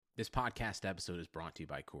This podcast episode is brought to you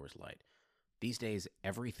by Coors Light. These days,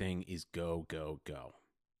 everything is go, go, go.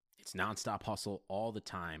 It's nonstop hustle all the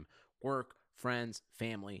time. Work, friends,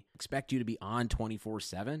 family expect you to be on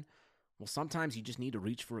 24/7. Well, sometimes you just need to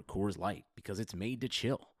reach for a Coors Light because it's made to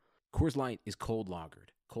chill. Coors Light is cold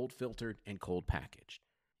lagered, cold filtered, and cold packaged.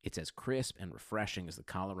 It's as crisp and refreshing as the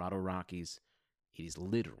Colorado Rockies. It is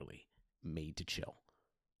literally made to chill.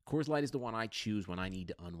 Coors Light is the one I choose when I need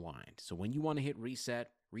to unwind. So when you want to hit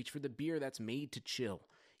reset, reach for the beer that's made to chill.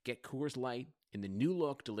 Get Coors Light in the new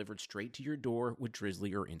look delivered straight to your door with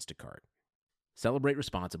Drizzly or Instacart. Celebrate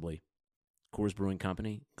responsibly. Coors Brewing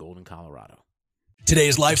Company, Golden, Colorado.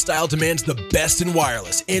 Today's lifestyle demands the best in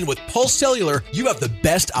wireless, and with Pulse Cellular, you have the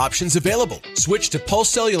best options available. Switch to Pulse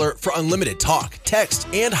Cellular for unlimited talk, text,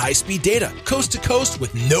 and high-speed data, coast to coast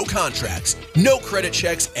with no contracts, no credit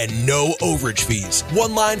checks, and no overage fees.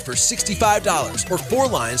 One line for $65 or four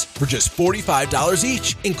lines for just $45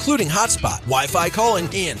 each, including hotspot, Wi-Fi calling,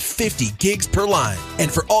 and 50 gigs per line.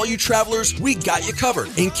 And for all you travelers, we got you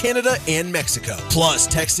covered in Canada and Mexico. Plus,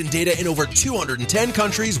 text and data in over 210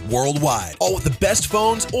 countries worldwide, all with the best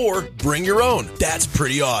phones or bring your own. That's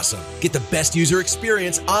pretty awesome. Get the best user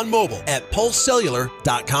experience on mobile at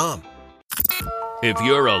pulsecellular.com. If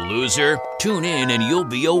you're a loser, tune in and you'll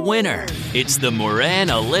be a winner. It's the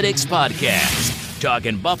Moranalytics Podcast.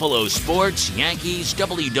 Talking Buffalo sports, Yankees,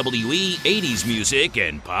 WWE, 80s music,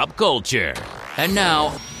 and pop culture. And now,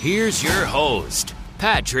 here's your host,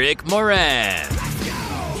 Patrick Moran.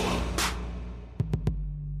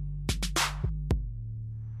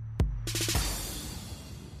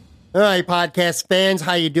 All right, podcast fans,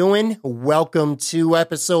 how you doing? Welcome to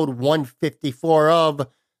episode 154 of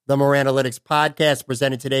the Moranalytics Podcast,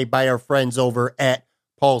 presented today by our friends over at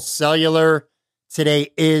Pulse Cellular.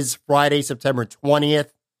 Today is Friday, September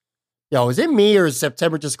 20th. Yo, is it me or is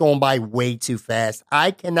September just going by way too fast?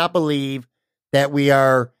 I cannot believe that we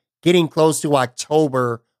are getting close to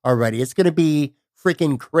October already. It's going to be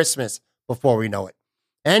freaking Christmas before we know it.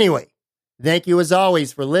 Anyway, thank you as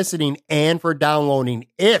always for listening and for downloading.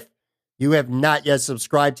 If you have not yet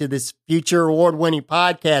subscribed to this future award-winning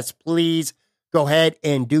podcast, please go ahead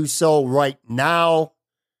and do so right now.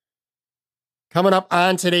 Coming up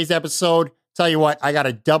on today's episode, tell you what, I got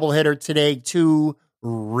a double hitter today. Two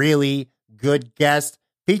really good guests.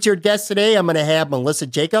 Featured guest today, I'm going to have Melissa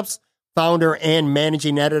Jacobs, founder and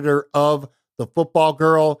managing editor of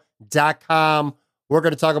thefootballgirl.com. We're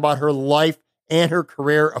going to talk about her life and her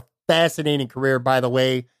career, a fascinating career, by the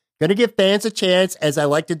way. Going to give fans a chance, as I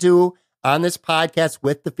like to do on this podcast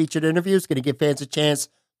with the featured interviews. Going to give fans a chance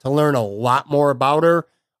to learn a lot more about her.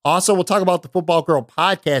 Also, we'll talk about the Football Girl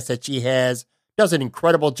podcast that she has. Does an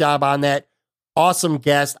incredible job on that. Awesome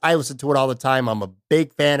guest. I listen to it all the time. I'm a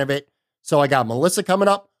big fan of it. So I got Melissa coming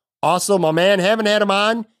up. Also, my man, haven't had him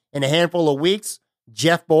on in a handful of weeks,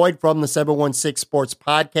 Jeff Boyd from the 716 Sports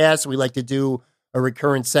Podcast. We like to do a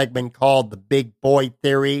recurrent segment called The Big Boy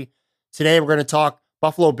Theory. Today, we're going to talk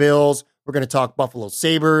Buffalo Bills. We're going to talk Buffalo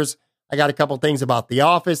Sabres. I got a couple things about The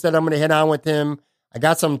Office that I'm going to hit on with him. I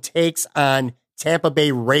got some takes on Tampa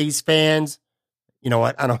Bay Rays fans. You know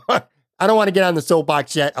what? I don't want to get on the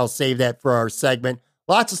soapbox yet. I'll save that for our segment.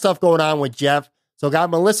 Lots of stuff going on with Jeff. So got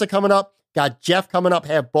Melissa coming up, got Jeff coming up.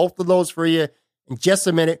 Have both of those for you in just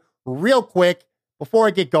a minute. Real quick, before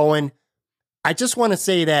I get going, I just want to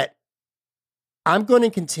say that I'm going to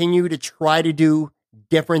continue to try to do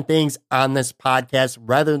different things on this podcast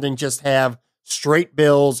rather than just have straight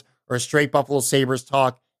Bills or straight Buffalo Sabres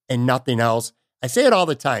talk and nothing else. I say it all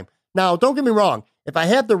the time. Now, don't get me wrong. If I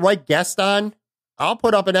have the right guest on, I'll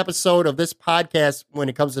put up an episode of this podcast when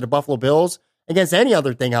it comes to the Buffalo Bills against any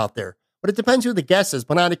other thing out there. But it depends who the guest is.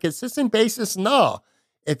 But on a consistent basis, no.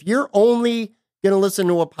 If you're only going to listen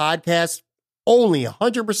to a podcast, only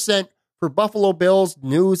 100% for Buffalo Bills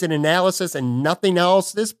news and analysis and nothing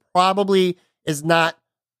else, this probably is not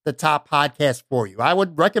the top podcast for you. I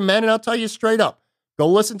would recommend, and I'll tell you straight up, go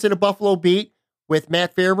listen to the Buffalo Beat with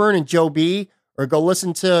Matt Fairburn and Joe B, or go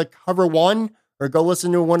listen to Cover One, or go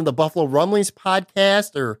listen to one of the Buffalo Rumblings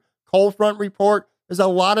podcast or Cold Front Report. There's a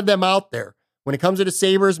lot of them out there. When it comes to the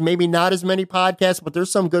Sabres, maybe not as many podcasts, but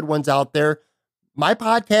there's some good ones out there. My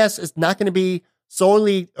podcast is not going to be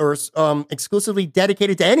solely or exclusively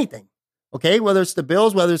dedicated to anything. Okay, whether it's the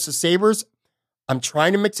Bills, whether it's the Sabres, I'm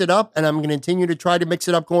trying to mix it up, and I'm going to continue to try to mix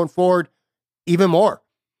it up going forward even more.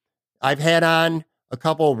 I've had on a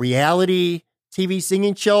couple reality TV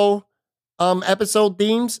singing show episode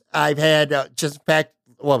themes. I've had just back,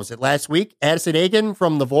 what was it, last week? Addison Agan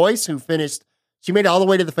from The Voice, who finished, she made it all the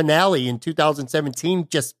way to the finale in 2017,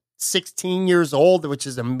 just 16 years old, which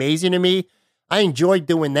is amazing to me. I enjoyed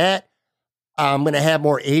doing that. I'm going to have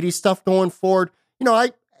more 80s stuff going forward.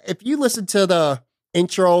 If you listen to the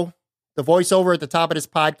intro, the voiceover at the top of this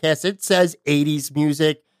podcast, it says 80s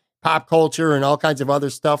music, pop culture, and all kinds of other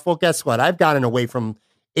stuff. Well, guess what? I've gotten away from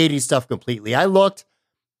 80s stuff completely.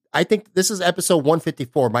 I think this is episode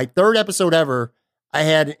 154, my third episode ever. I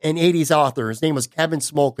had an 80s author. His name was Kevin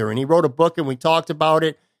Smolker, and he wrote a book, and we talked about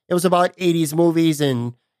it. It was about 80s movies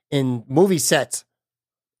and movie sets.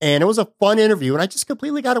 And it was a fun interview, and I just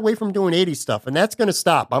completely got away from doing 80s stuff, and that's going to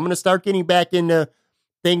stop. I'm going to start getting back into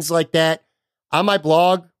things like that on my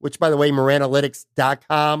blog, which, by the way,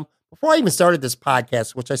 moranalytics.com. Before I even started this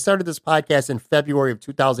podcast, which I started this podcast in February of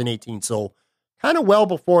 2018, so kind of well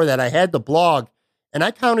before that, I had the blog, and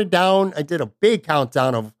I counted down, I did a big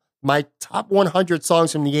countdown of my top 100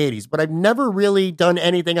 songs from the 80s, but I've never really done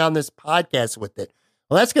anything on this podcast with it.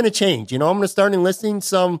 Well, that's going to change. I'm going to start enlisting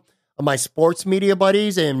some of my sports media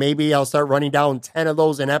buddies, and maybe I'll start running down 10 of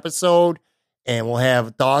those an episode, and we'll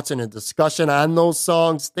have thoughts and a discussion on those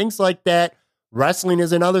songs, things like that. Wrestling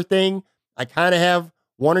is another thing. I kind of have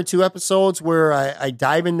 1 or 2 episodes where I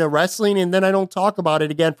dive into wrestling, and then I don't talk about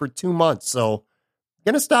it again for 2 months. So I'm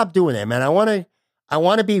going to stop doing that, man. I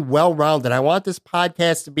want to be well-rounded. I want this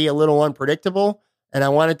podcast to be a little unpredictable, and I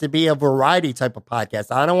want it to be a variety type of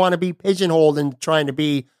podcast. I don't want to be pigeonholed in trying to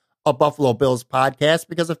be a Buffalo Bills podcast,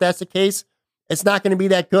 because if that's the case, it's not going to be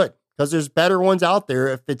that good, because there's better ones out there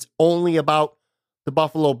if it's only about the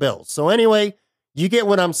Buffalo Bills. So anyway, you get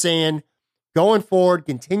what I'm saying. Going forward,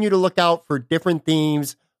 continue to look out for different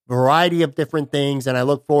themes, variety of different things, and I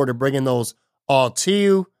look forward to bringing those all to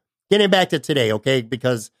you. Getting back to today, okay,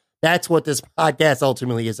 because that's what this podcast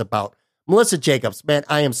ultimately is about. Melissa Jacobs, man,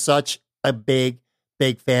 I am such a big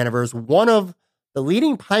fan of hers. One of the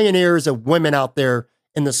leading pioneers of women out there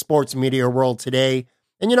in the sports media world today.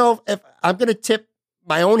 And, if I'm going to tip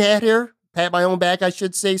my own hat here, pat my own back, I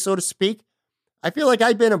should say, so to speak, I feel like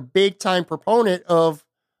I've been a big time proponent of,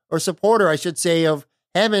 or supporter, I should say, of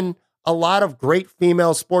having a lot of great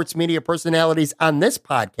female sports media personalities on this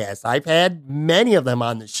podcast. I've had many of them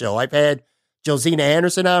on the show. I've had Josina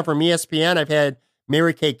Anderson on from ESPN. I've had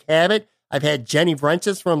Mary Kay Cabot. I've had Jenny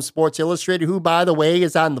Vrenches from Sports Illustrated, who, by the way,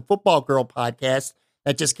 is on the Football Girl podcast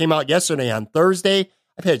that just came out yesterday on Thursday.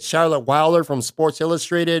 I've had Charlotte Wilder from Sports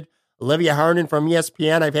Illustrated, Olivia Harden from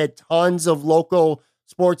ESPN. I've had tons of local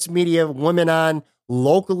sports media women on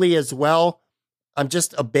locally as well. I'm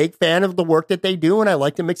just a big fan of the work that they do, and I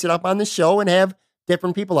like to mix it up on the show and have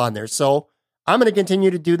different people on there. So I'm going to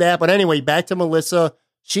continue to do that. But anyway, back to Melissa.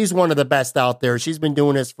 She's one of the best out there. She's been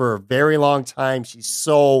doing this for a very long time. She's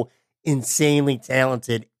so insanely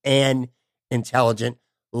talented and intelligent.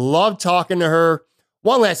 Love talking to her.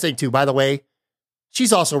 One last thing, too, by the way,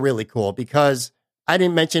 she's also really cool, because I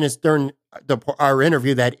didn't mention this during our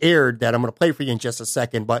interview that aired that I'm going to play for you in just a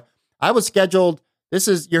second, but I was scheduled.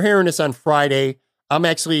 You're hearing this on Friday. I'm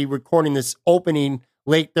actually recording this opening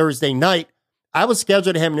late Thursday night. I was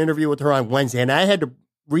scheduled to have an interview with her on Wednesday, and I had to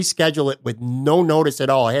reschedule it with no notice at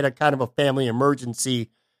all. I had a kind of a family emergency.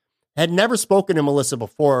 Had never spoken to Melissa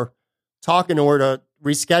before. Talking to her to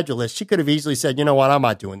reschedule this, she could have easily said, you know what, I'm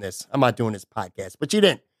not doing this. I'm not doing this podcast. But she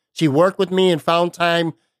didn't. She worked with me and found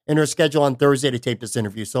time in her schedule on Thursday to tape this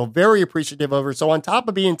interview. So very appreciative of her. So on top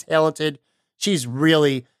of being talented, she's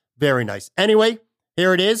really very nice. Anyway,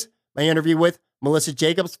 here it is, my interview with Melissa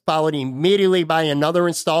Jacobs, followed immediately by another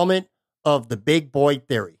installment of The Big Boy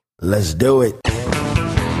Theory. Let's do it.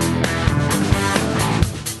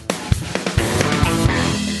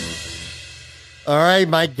 All right,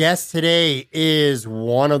 my guest today is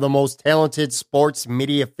one of the most talented sports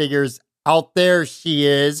media figures out there. She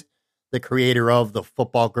is the creator of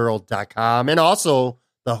thefootballgirl.com and also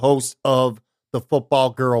the host of the Football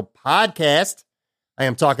Girl podcast. I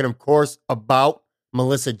am talking, of course, about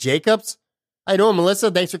Melissa Jacobs. How you doing,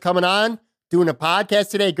 Melissa? Thanks for coming on, doing a podcast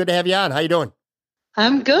today. Good to have you on. How you doing?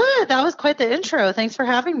 I'm good. That was quite the intro. Thanks for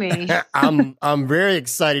having me. I'm very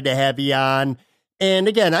excited to have you on. And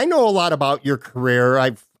again, I know a lot about your career.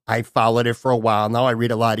 I've followed it for a while now. I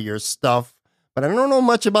read a lot of your stuff, but I don't know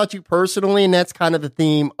much about you personally. And that's kind of the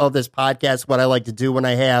theme of this podcast, what I like to do when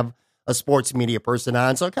I have a sports media person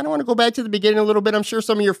on. So I kind of want to go back to the beginning a little bit. I'm sure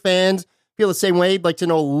some of your fans feel the same way. I'd like to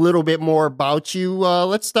know a little bit more about you.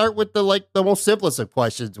 Let's start with the most simplest of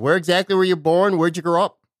questions. Where exactly were you born? Where'd you grow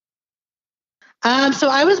up? So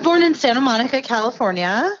I was born in Santa Monica,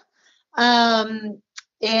 California.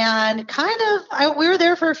 And we were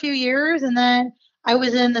there for a few years, and then I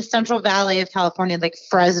was in the Central Valley of California, like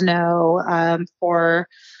Fresno, for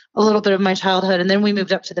a little bit of my childhood. And then we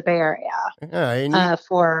moved up to the Bay Area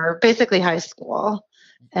for basically high school.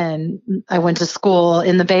 and I went to school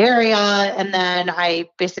in the Bay Area, and then I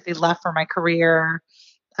basically left for my career,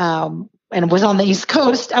 and was on the East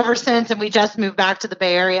Coast ever since. And we just moved back to the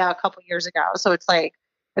Bay Area a couple years ago. So it's like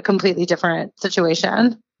a completely different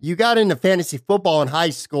situation. You got into fantasy football in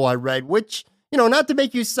high school, I read, which, not to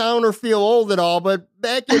make you sound or feel old at all, but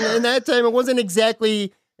back in that time,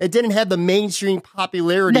 it didn't have the mainstream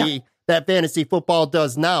popularity that fantasy football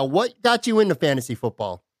does now. What got you into fantasy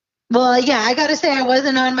football? Well, yeah, I got to say I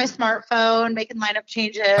wasn't on my smartphone making lineup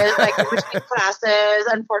changes, like between classes,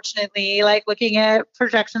 unfortunately, like looking at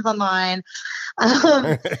projections online.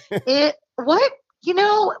 My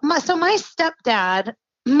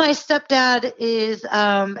stepdad is,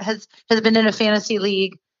 has been in a fantasy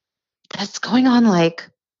league that's going on like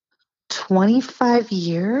 25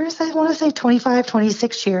 years. I want to say 25,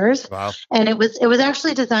 26 years. Wow. And it was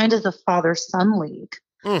actually designed as a father-son league.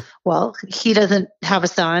 Well, he doesn't have a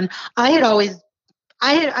son. I had always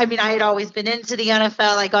been into the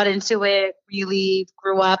NFL. I got into it, really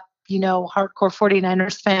grew up, hardcore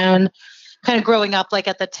 49ers fan, kind of growing up like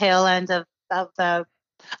at the tail end of the,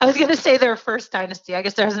 I was going to say their first dynasty. I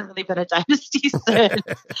guess there hasn't really been a dynasty since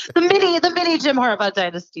the mini Jim Harbaugh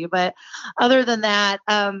dynasty. But other than that,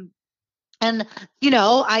 and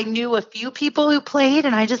I knew a few people who played,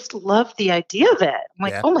 and I just loved the idea of it. I'm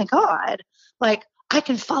like, oh my God, like, I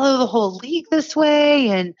can follow the whole league this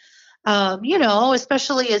way. And,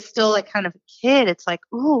 especially as still like kind of a kid, it's like,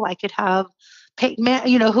 ooh, I could have Peyton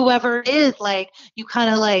Manning, whoever it is, like you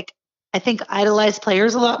kind of like, I think idolize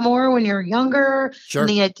players a lot more when you're younger. Sure. And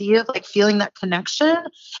the idea of like feeling that connection.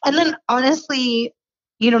 And then honestly,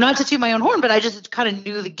 not to toot my own horn, but I just kind of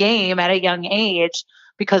knew the game at a young age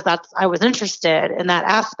because I was interested in that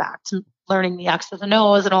aspect, learning the X's and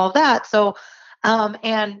O's and all of that. So,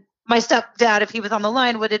 and my stepdad, if he was on the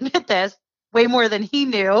line, would admit this way more than he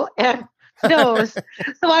knew and knows.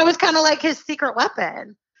 So I was kind of like his secret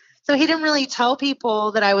weapon. So he didn't really tell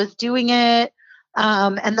people that I was doing it.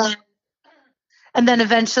 And then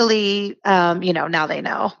eventually, now they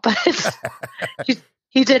know. But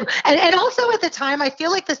he did. And also at the time, I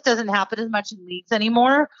feel like this doesn't happen as much in leagues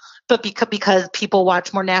anymore. But because people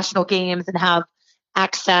watch more national games and have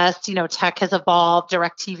access, tech has evolved,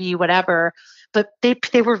 DirecTV, whatever. But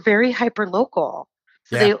they were very hyper local.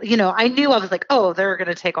 So they, I knew I was like, oh, they're going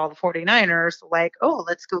to take all the 49ers. Like, oh,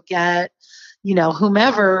 let's go get,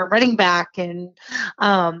 whomever running back. And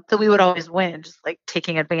so we would always win, just like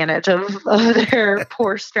taking advantage of their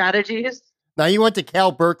poor strategies. Now you went to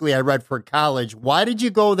Cal Berkeley, I read, for college. Why did you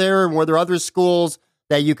go there? And were there other schools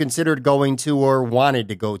that you considered going to or wanted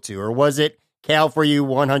to go to? Or was it Cal for you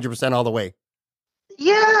 100% all the way?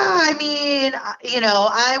 Yeah, I mean,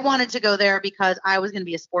 I wanted to go there because I was going to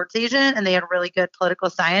be a sports agent, and they had a really good political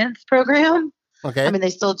science program. Okay. I mean, they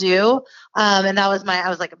still do. And that was I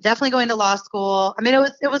was like, I'm definitely going to law school. I mean,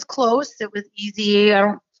 it was close. It was easy. I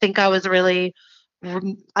don't think I was really,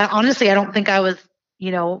 honestly, I don't think I was,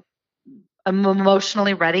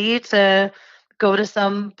 emotionally ready to go to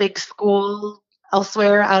some big school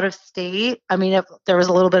elsewhere out of state. I mean, if there was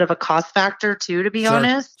a little bit of a cost factor too, to be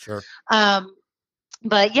honest. Sure.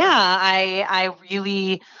 But yeah, I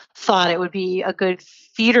really thought it would be a good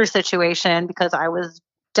feeder situation because I was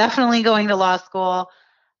definitely going to law school.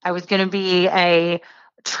 I was going to be a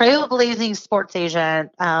trailblazing sports agent,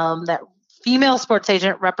 that female sports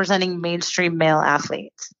agent representing mainstream male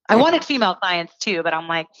athletes. I wanted female clients too, but I'm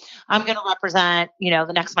like, I'm going to represent,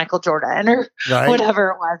 the next Michael Jordan or whatever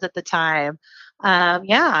it was at the time.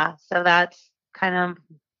 So that's kind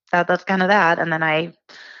of that. And then I,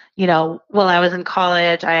 while I was in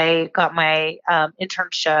college, I got my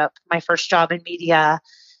internship, my first job in media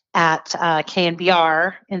at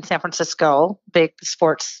KNBR in San Francisco, big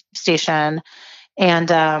sports station.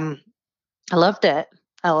 And I loved it.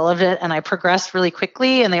 And I progressed really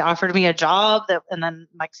quickly, and they offered me a job and then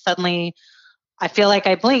like suddenly I feel like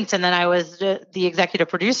I blinked, and then I was the executive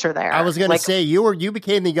producer there. I was going to say you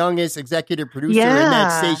became the youngest executive producer in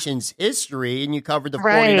that station's history, and you covered the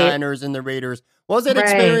 49ers and the Raiders. What was that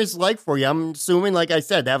experience like for you? I'm assuming, like I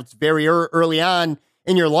said, that was very early on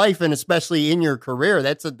in your life, and especially in your career.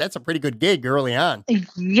 That's a pretty good gig early on.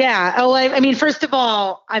 Yeah. Oh, I mean, first of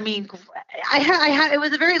all, I mean, I had it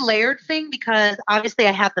was a very layered thing because obviously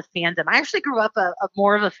I had the fandom. I actually grew up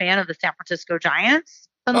more of a fan of the San Francisco Giants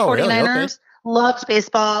than the 49ers. Really? Okay. Loved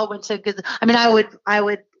baseball. Went to good. I mean, I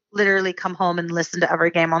would literally come home and listen to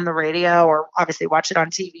every game on the radio, or obviously watch it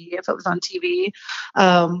on TV if it was on TV.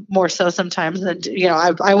 More so sometimes than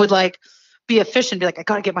I would like be efficient, be like, I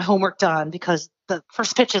got to get my homework done because the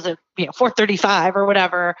first pitch is at 4:35 or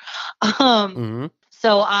whatever. So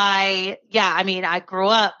I grew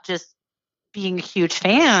up just being a huge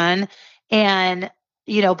fan. And,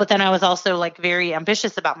 but then I was also like very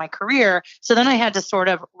ambitious about my career. So then I had to sort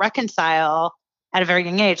of reconcile at a very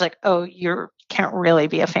young age, like, oh, you can't really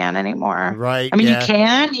be a fan anymore. Right. I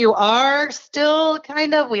mean, you are still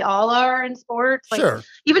kind of, we all are in sports. Like, sure.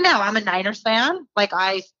 Even now I'm a Niners fan. Like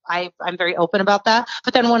I'm very open about that.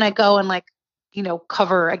 But then when I go and like,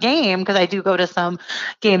 cover a game, because I do go to some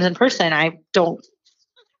games in person, I don't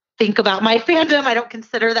think about my fandom. I don't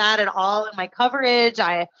consider that at all in my coverage.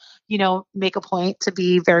 I, make a point to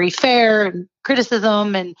be very fair and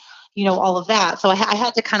criticism and, all of that. So I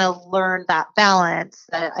had to kind of learn that balance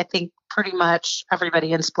that I think pretty much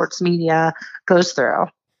everybody in sports media goes through.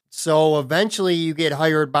 So eventually you get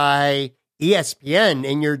hired by ESPN,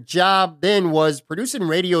 and your job then was producing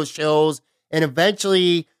radio shows and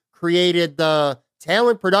eventually created the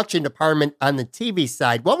talent production department on the TV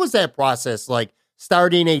side. What was that process like,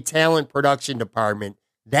 starting a talent production department?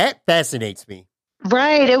 That fascinates me.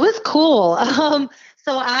 Right. It was cool.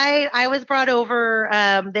 So I was brought over,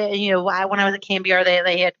 when I was at KNBR,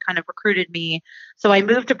 they had kind of recruited me. So I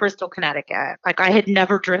moved to Bristol, Connecticut. Like I had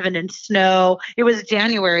never driven in snow. It was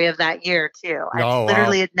January of that year too. I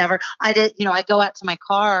literally had never, I did, I go out to my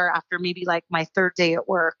car after maybe like my third day at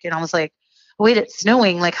work, and I was like, wait, it's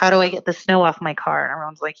snowing. Like, how do I get the snow off my car? And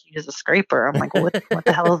everyone's like, you use a scraper. I'm like, what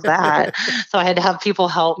the hell is that? So I had to have people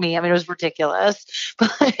help me. I mean, it was ridiculous.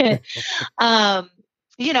 But,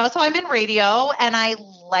 so I'm in radio and I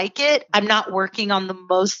like it. I'm not working on the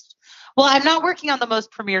most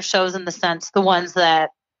premier shows, in the sense, the ones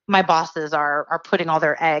that my bosses are putting all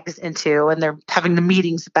their eggs into and they're having the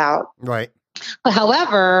meetings about. Right.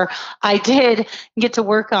 However, I did get to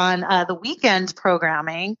work on the weekend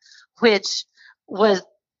programming, which was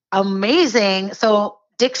amazing. So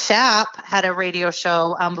Dick Schaap had a radio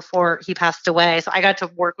show before he passed away. So I got to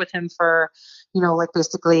work with him for, like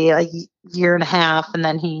basically a year and a half. And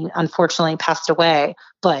then he unfortunately passed away.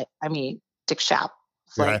 But I mean, Dick Schaap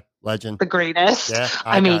was like legend, the greatest. Yeah,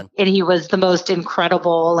 I mean, and he was the most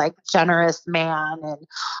incredible, like generous man. And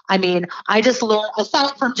I mean, I just learned,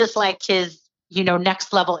 aside from just like his,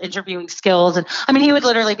 next level interviewing skills. And I mean, he would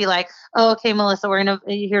literally be like, oh, okay, Melissa,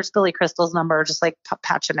 here's Billy Crystal's number. Just like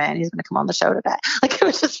patch him in. He's going to come on the show today. Like it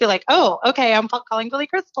would just be like, oh, okay, I'm calling Billy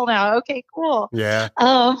Crystal now. Okay, cool. Yeah.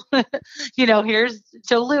 Here's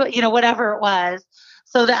Joe Lewis, whatever it was.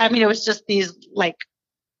 So that, I mean, it was just these like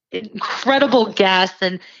incredible guests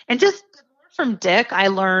and just from Dick, I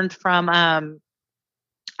learned from,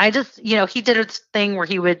 he did a thing where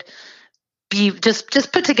he would be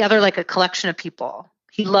just put together like a collection of people.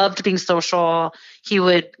 He loved being social. He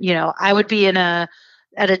would, I would be at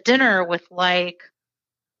a dinner with like,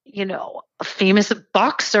 a famous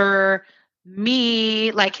boxer,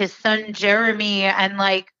 me, like his son Jeremy, and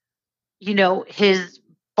like, his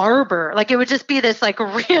barber. Like it would just be this like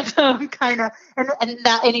random kind of,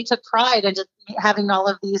 and he took pride in just having all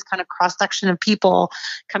of these kind of cross section of people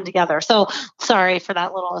come together. So sorry for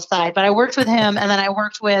that little aside, but I worked with him, and then I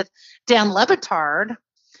worked with Dan Le Batard.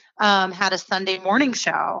 Had a Sunday morning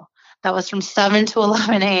show that was from 7 to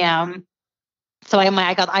 11 a.m. So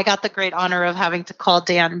I got the great honor of having to call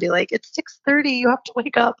Dan and be like, it's 6:30, you have to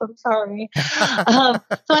wake up. I'm sorry. So I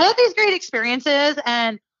had these great experiences,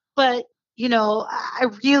 but I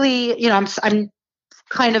really, I'm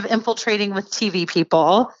kind of infiltrating with TV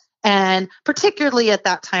people, and particularly at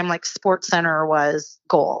that time, like SportsCenter was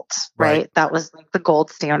gold, right? That was like the gold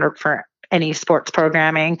standard for any sports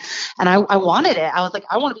programming. And I wanted it. I was like,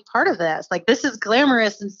 I want to be part of this. Like, this is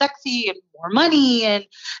glamorous and sexy and more money and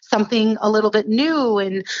something a little bit new.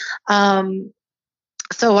 And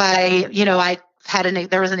so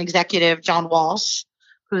there was an executive, John Walsh,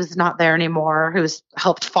 who's not there anymore, who's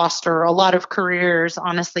helped foster a lot of careers,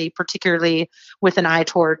 honestly, particularly with an eye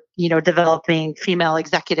toward, developing female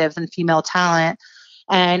executives and female talent.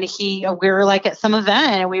 And we were like at some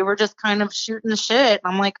event and we were just kind of shooting the shit.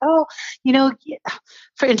 And I'm like, oh,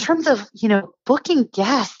 in terms of, booking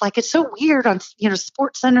guests, like it's so weird on,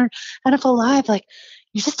 SportsCenter, NFL Live, like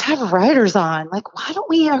you just have writers on. Like, why don't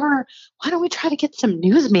we try to get some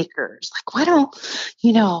newsmakers? Like, why don't,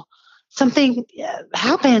 something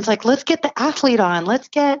happens, like let's get the athlete on, let's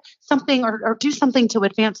get something or do something to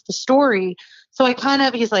advance the story. So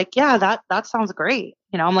he's like, yeah, that sounds great.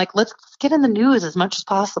 I'm like, let's get in the news as much as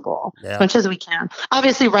possible, as much as we can.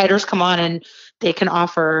 Obviously writers come on and they can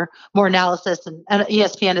offer more analysis, and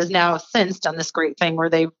ESPN has now since done this great thing where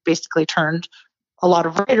they basically turned a lot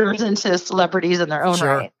of writers into celebrities in their own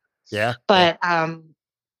right. Yeah. But,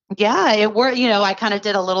 it worked. I kind of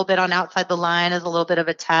did a little bit on Outside the Line as a little bit of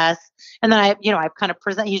a test. And then I kind of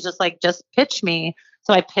he's just like, just pitch me.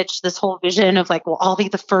 So I pitched this whole vision of like, well, I'll be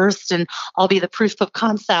the first and I'll be the proof of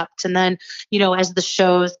concept. And then, as the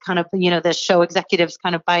shows kind of, the show executives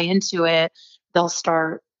kind of buy into it, they'll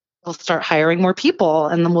start hiring more people.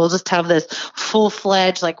 And then we'll just have this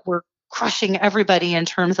full-fledged, like we're crushing everybody in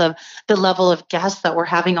terms of the level of guests that we're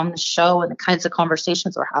having on the show and the kinds of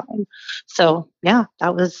conversations we're having. So yeah,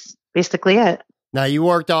 that was basically it. Now, you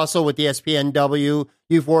worked also with the ESPNW.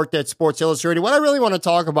 You've worked at Sports Illustrated. What I really want to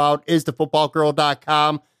talk about is the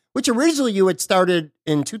footballgirl.com, which originally you had started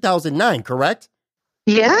in 2009, correct?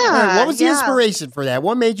 Yeah. What was the inspiration for that?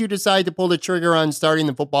 What made you decide to pull the trigger on starting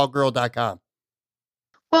the footballgirl.com?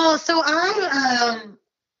 Well, so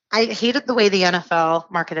I hated the way the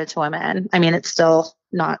NFL marketed to women. I mean, it's still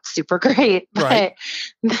not super great, but right.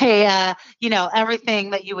 They, everything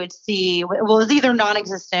that you would see was either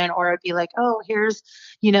non-existent or it'd be like, oh, here's,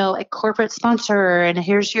 a corporate sponsor and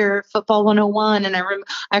here's your football 101. And I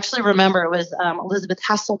actually remember it was Elizabeth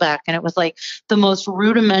Hasselbeck, and it was like the most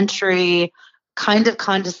rudimentary kind of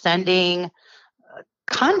condescending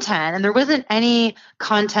content. And there wasn't any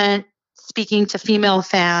content speaking to female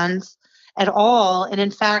fans at all. And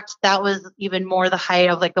in fact, that was even more the height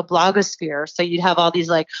of like the blogosphere. So you'd have all these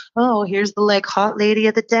like, oh, here's the like hot lady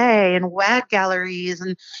of the day and WAG galleries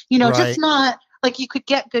and, right. just not like you could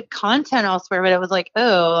get good content elsewhere, but it was like,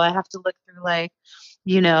 oh, I have to look through like,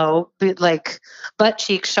 like butt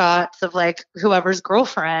cheek shots of like whoever's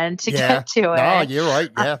girlfriend to get to it. No, you're right.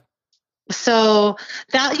 Yeah. So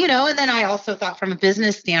that, and then I also thought from a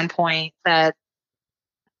business standpoint that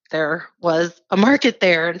there was a market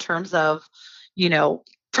there in terms of,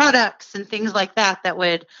 products and things like that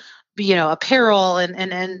would be, apparel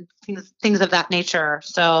and things of that nature.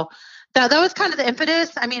 So that was kind of the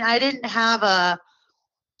impetus. I mean, I didn't have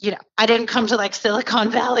I didn't come to like Silicon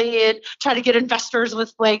Valley and try to get investors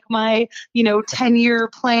with like my, 10-year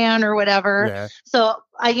plan or whatever. Yeah. So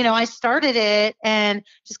I started it and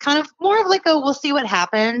just kind of more of like we'll see what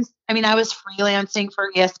happens. I mean, I was freelancing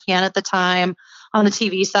for ESPN at the time on the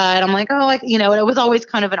TV side. I'm like, oh, it was always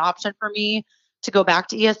kind of an option for me to go back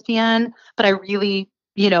to ESPN, but I really,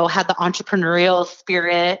 had the entrepreneurial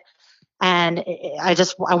spirit. And I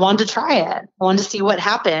wanted to try it. I wanted to see what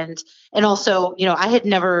happened. And also, I had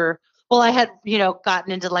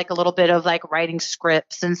gotten into like a little bit of like writing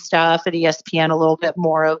scripts and stuff at ESPN, a little bit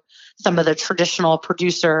more of some of the traditional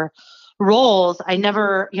producer roles. I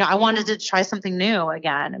never, I wanted to try something new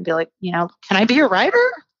again and be like, can I be a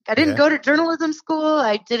writer? I didn't go to journalism school.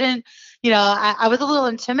 I didn't, I was a little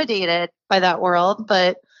intimidated by that world,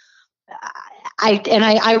 but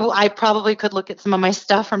I probably could look at some of my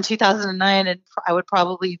stuff from 2009 and I would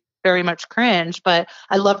probably very much cringe, but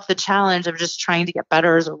I loved the challenge of just trying to get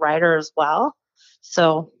better as a writer as well.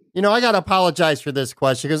 So, I got to apologize for this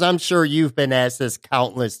question because I'm sure you've been asked this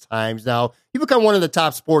countless times. Now, you become one of the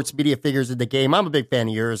top sports media figures in the game. I'm a big fan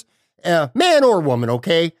of yours, man or woman.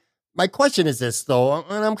 Okay. My question is this though,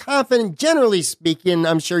 and I'm confident, generally speaking,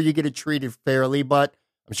 I'm sure you get it treated fairly, but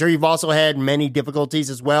I'm sure you've also had many difficulties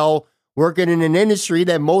as well. Working in an industry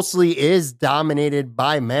that mostly is dominated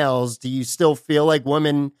by males, do you still feel like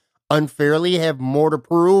women unfairly have more to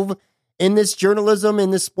prove in this journalism,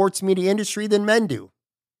 in this sports media industry than men do?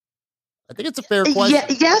 I think it's a fair question.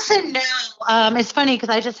 Yes and no. It's funny because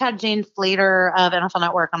I just had Jane Slater of NFL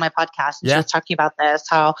Network on my podcast. And she was talking about this,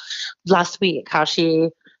 last week, how she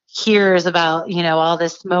hears about, all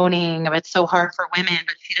this moaning of it's so hard for women,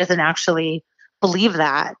 but she doesn't actually believe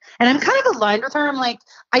that. And I'm kind of aligned with her. I'm like,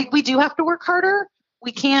 we do have to work harder.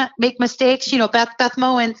 We can't make mistakes. Beth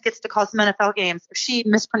Mowins gets to call some NFL games. If she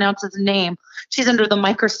mispronounces a name, she's under the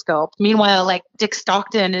microscope. Meanwhile, like Dick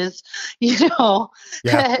Stockton is,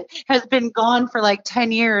 has been gone for like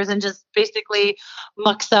 10 years and just basically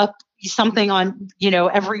mucks up something on,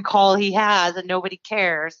 every call he has and nobody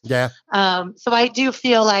cares. Yeah. So I do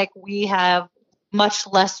feel like we have much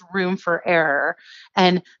less room for error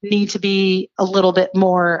and need to be a little bit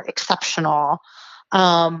more exceptional.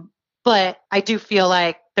 But I do feel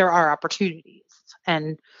like there are opportunities,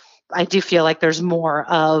 and I do feel like there's more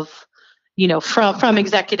of, from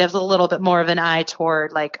executives, a little bit more of an eye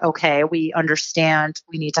toward like, okay, we understand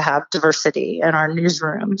we need to have diversity in our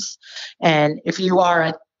newsrooms. And if you are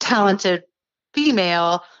a talented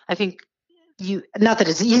female, I think not that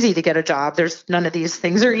it's easy to get a job. There's none of these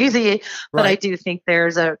things are easy, but I do think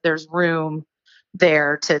there's room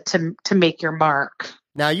there to make your mark.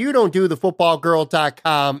 Now, you don't do the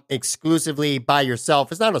footballgirl.com exclusively by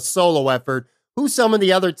yourself. It's not a solo effort. Who's some of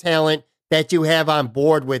the other talent that you have on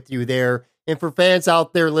board with you there? And for fans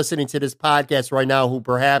out there listening to this podcast right now who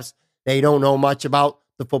perhaps they don't know much about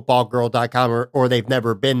the footballgirl.com or they've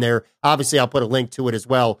never been there, obviously I'll put a link to it as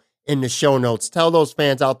well in the show notes. Tell those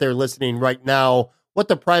fans out there listening right now what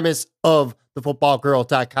the premise of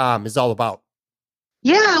thefootballgirl.com is all about.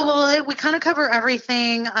 Yeah, well, we kind of cover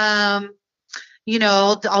everything. You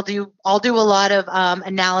know, I'll do a lot of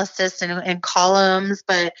analysis and columns,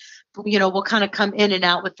 but you know, we'll kind of come in and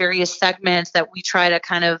out with various segments that we try to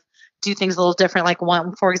kind of do things a little different. Like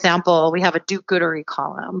one, for example, we have a Duke Goodery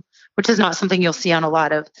column, which is not something you'll see on a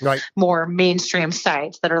lot of more mainstream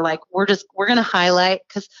sites that are like, we're going to highlight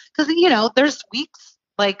because you know, there's weeks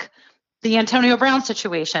like the Antonio Brown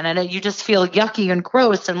situation, and you just feel yucky and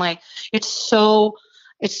gross, and like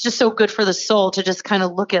it's just so good for the soul to just kind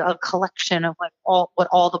of look at a collection of like what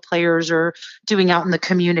all the players are doing out in the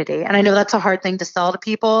community. And I know that's a hard thing to sell to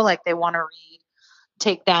people. Like they want to read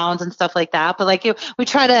takedowns and stuff like that. But like we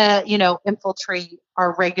try to, you know, infiltrate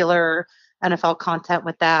our regular NFL content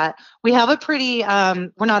with that. We have a pretty,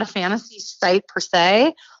 we're not a fantasy site per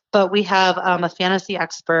se, but we have a fantasy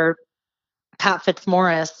expert, Pat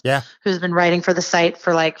Fitzmaurice, who's been writing for the site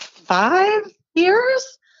for like 5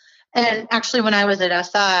 years. And actually, when I was at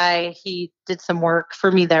SI, he did some work for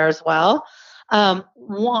me there as well.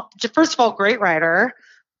 First of all, great writer,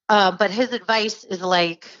 but his advice is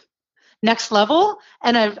like next level.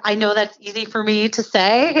 And I know that's easy for me to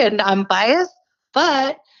say, and I'm biased,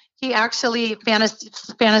 but he actually,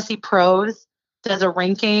 Fantasy Pros does a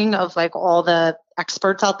ranking of like all the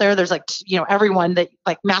experts out there. There's like, you know, everyone that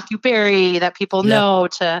like Matthew Berry that people know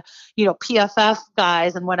to, you know, PFF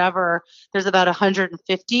guys and whatever. There's about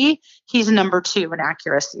 150. He's number 2 in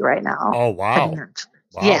accuracy right now. Oh, wow.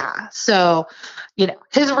 Yeah. So, you know,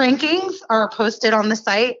 his rankings are posted on the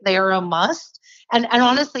site. They are a must. And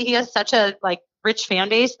honestly, he has such a like rich fan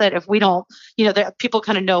base that if we don't, you know, people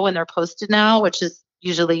kind of know when they're posted now, which is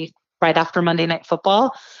usually right after Monday Night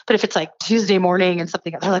Football. But if it's like Tuesday morning and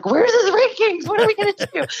something, they're like, where's his rankings? What are we going to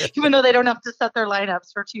do? Even though they don't have to set their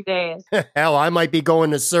lineups for 2 days. Hell, I might be going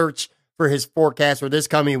to search for his forecast for this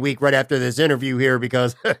coming week right after this interview here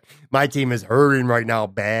because my team is hurting right now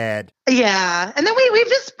bad. Yeah. And then we've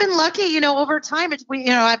just been lucky, you know, over time.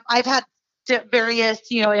 I've had various,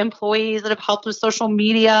 you know, employees that have helped with social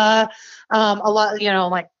media. A lot, you know,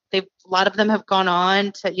 like a lot of them have gone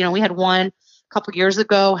on to, you know, we had one couple years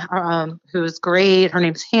ago, who was great. Her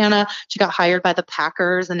name's Hannah. She got hired by the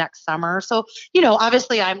Packers the next summer. So, you know,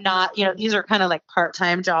 obviously I'm not, you know, these are kind of like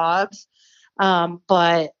part-time jobs.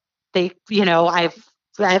 But they, you know, I've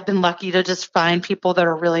been lucky to just find people that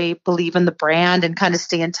are really believe in the brand and kind of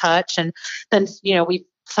stay in touch. And then, you know,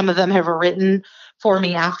 some of them have written for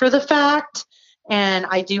me after the fact. And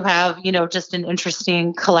I do have, you know, just an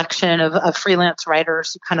interesting collection of freelance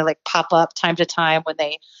writers who kind of like pop up time to time when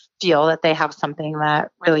they feel that they have something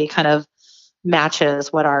that really kind of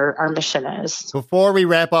matches what our mission is. Before we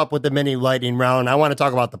wrap up with the mini lightning round, I want to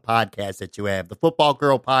talk about the podcast that you have, the Football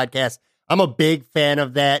Girl podcast. I'm a big fan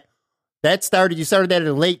of that. You started that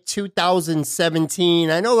in late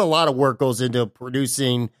 2017. I know a lot of work goes into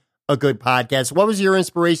producing a good podcast. What was your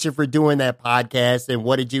inspiration for doing that podcast, and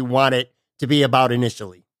what did you want it to be about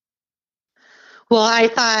initially? Well, I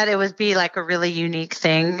thought it would be like a really unique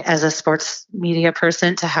thing as a sports media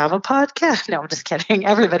person to have a podcast. No, I'm just kidding.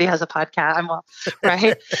 Everybody has a podcast.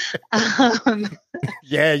 Right?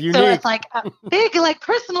 Yeah, unique. So it's like big, like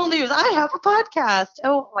personal news. I have a podcast.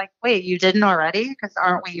 Oh, like, wait, you didn't already? Because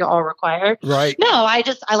aren't we all required? Right. No, I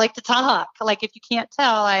like to talk. Like, if you can't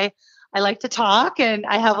tell, I like to talk, and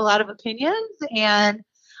I have a lot of opinions, and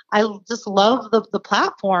I just love the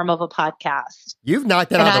platform of a podcast. You've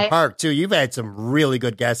knocked it out of the park, too. You've had some really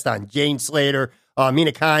good guests on. Jane Slater,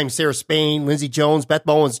 Mina Kimes, Sarah Spain, Lindsey Jones, Beth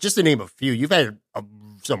Bowens, just to name a few. You've had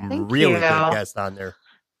some really good guests on there.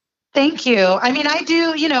 Thank you. I mean, I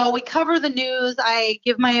do, you know, we cover the news. I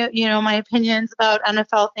give my, you know, my opinions about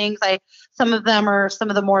NFL things. Some of them are some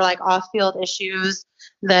of the more like off-field issues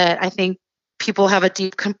that I think people have a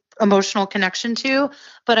deep emotional connection to,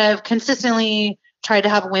 but I've consistently tried to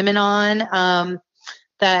have women on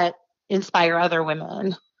that inspire other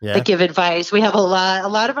women, that give advice. We have a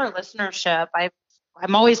lot of our listenership.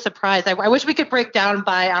 I'm always surprised. I wish we could break down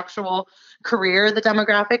by actual career, the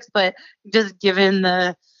demographics, but just given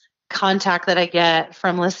the contact that I get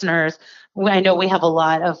from listeners, I know we have a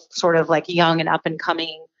lot of sort of like young and up and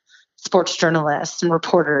coming sports journalists and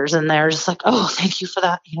reporters, and they're just like, oh, thank you for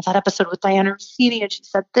that, you know, that episode with Diana Rossini, and she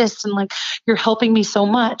said this, and like, you're helping me so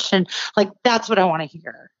much, and like, that's what I want to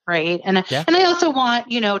hear, right? And I also want,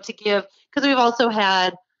 you know, to give, because we've also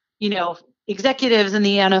had, you know, executives in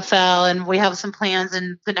the NFL, and we have some plans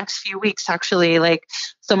in the next few weeks, actually, like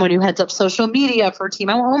someone who heads up social media for a team.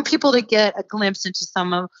 I want people to get a glimpse into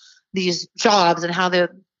some of these jobs and how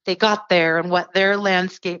they got there and what their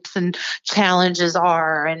landscapes and challenges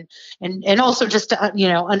are, and also just to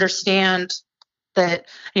understand that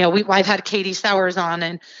I've had Katie Sowers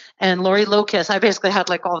on and Lori Locust. I basically had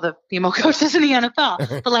like all the female coaches in the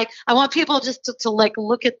NFL, but like I want people just to like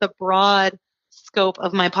look at the broad scope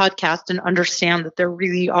of my podcast and understand that there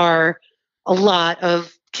really are a lot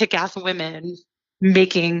of kick-ass women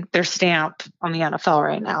making their stamp on the NFL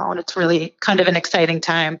right now, and it's really kind of an exciting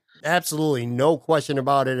time. Absolutely, no question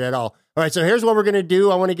about it at all. All right, so here's what we're going to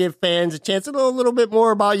do. I want to give fans a chance to know a little bit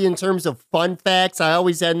more about you in terms of fun facts. I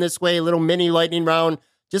always end this way, a little mini lightning round.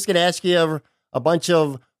 Just going to ask you a bunch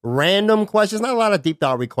of random questions, not a lot of deep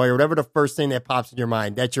thought required, whatever the first thing that pops in your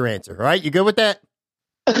mind. That's your answer, all right? You good with that?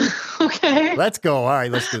 Okay. Let's go. All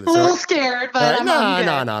right, let's do this. A little scared, but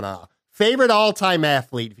right. No. Favorite all-time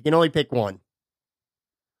athlete, if you can only pick one.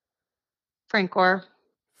 Frank Gore.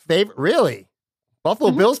 Really?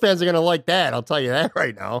 Buffalo Bills fans are going to like that. I'll tell you that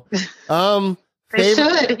right now. They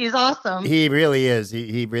should. He's awesome. He really is.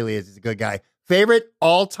 He really is. He's a good guy. Favorite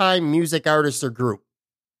all-time music artist or group?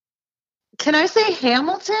 Can I say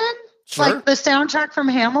Hamilton? Sure. Like the soundtrack from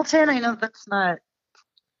Hamilton? I know that's not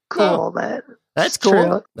cool, but that's cool.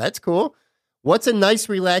 True. That's cool. What's a nice,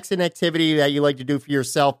 relaxing activity that you like to do for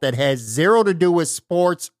yourself that has zero to do with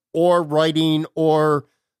sports or writing or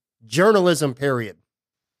journalism, period?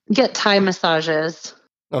 Get Thai massages.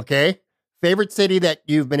 Okay. Favorite city that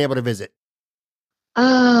you've been able to visit?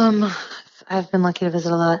 I've been lucky to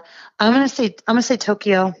visit a lot. I'm gonna say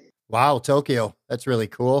Tokyo. Wow, Tokyo. That's really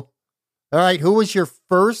cool. All right. Who was your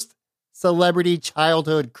first celebrity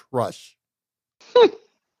childhood crush?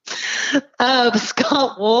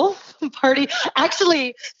 Scott Wolf Party.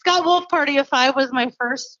 Actually, Scott Wolf Party of Five was my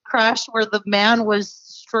first crush where the man was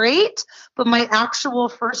straight, but my actual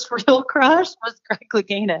first real crush was Greg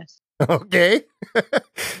Louganis. Okay.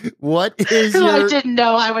 What is I didn't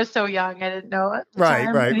know. I was so young. I didn't know it.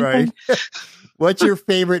 Right. What's your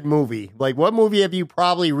favorite movie? Like, what movie have you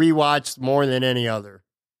probably rewatched more than any other?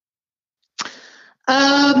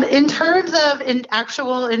 In terms of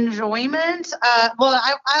actual enjoyment,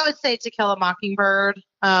 I would say To Kill a Mockingbird,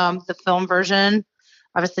 the film version,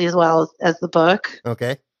 obviously, as well as the book.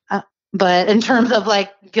 Okay. But in terms of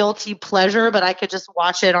like guilty pleasure, but I could just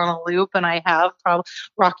watch it on a loop, and I have probably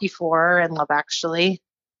Rocky IV and Love Actually.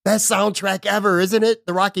 Best soundtrack ever, isn't it?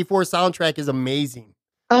 The Rocky IV soundtrack is amazing.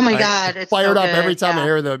 Oh my God. It's fired up every time I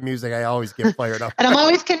hear the music. I always get fired up. And I'm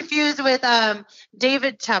always confused with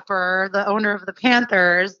David Tepper, the owner of the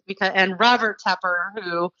Panthers, and Robert Tepper,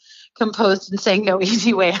 who composed and sang No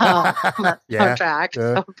Easy Way Home on that soundtrack.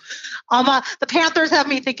 So, the Panthers have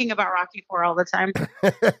me thinking about Rocky IV all the time.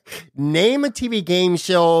 Name a TV game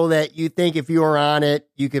show that you think if you were on it,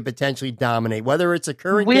 you could potentially dominate, whether it's a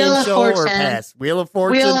current game show or past. Wheel of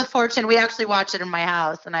Fortune. Wheel of Fortune. We actually watch it in my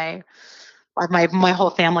house, and my whole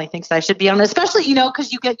family thinks I should be on it, especially,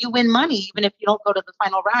 because you win money. Even if you don't go to the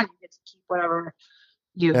final round, you get to keep whatever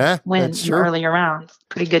you win earlier rounds.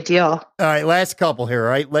 Pretty good deal. All right, last couple here, all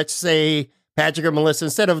right? Let's say Patrick and Melissa,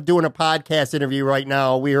 instead of doing a podcast interview right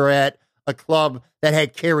now, we are at a club that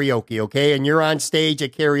had karaoke, okay? And you're on stage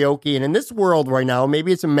at karaoke, and in this world right now,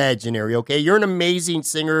 maybe it's imaginary, okay? You're an amazing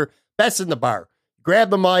singer, best in the bar. Grab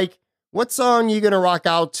the mic. What song are you going to rock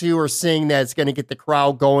out to or sing that's going to get the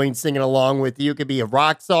crowd going, singing along with you? It could be a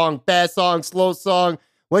rock song, fast song, slow song.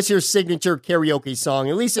 What's your signature karaoke song,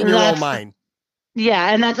 at least in your own mind?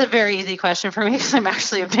 Yeah, and that's a very easy question for me because I'm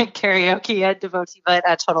actually a big karaoke devotee, but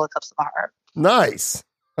Total Eclipse of the Heart. Nice.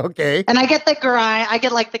 Okay. And I get the grind. I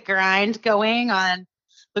get like the grind going on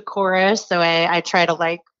the chorus, so I try to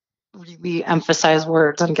like really emphasize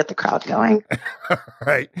words and get the crowd going. All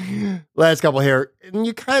right. Last couple here. And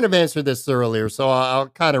you kind of answered this earlier, so I'll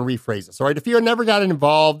kind of rephrase this. All right. If you had never gotten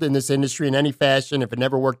involved in this industry in any fashion, if it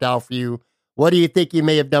never worked out for you, what do you think you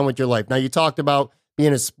may have done with your life? Now, you talked about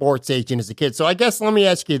being a sports agent as a kid. So I guess let me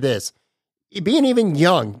ask you this. Being even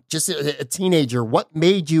young, just a teenager, what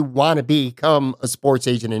made you want to become a sports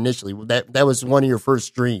agent initially? That was one of your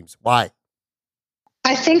first dreams. Why?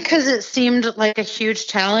 I think because it seemed like a huge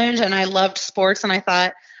challenge, and I loved sports, and I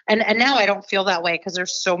thought, and now I don't feel that way because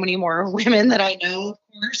there's so many more women that I know, of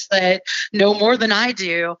course, that know more than I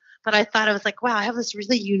do. But I thought, I was like, wow, I have this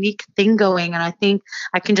really unique thing going, and I think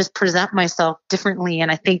I can just present myself differently.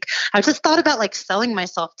 And I think I just thought about like selling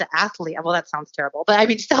myself to athletes. Well, that sounds terrible, but I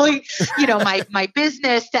mean, selling, my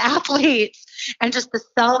business to athletes, and just the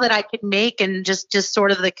sell that I could make, and just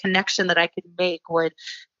sort of the connection that I could make would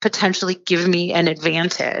potentially give me an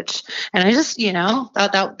advantage. And I just,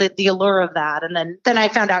 thought that the allure of that. And then I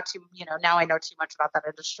found out now I know too much about that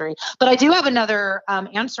industry. But I do have another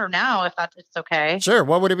answer now, if it's okay. Sure.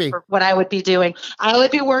 What would it be? For what I would be doing. I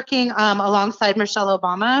would be working alongside Michelle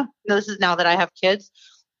Obama. This is now that I have kids.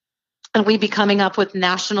 And we'd be coming up with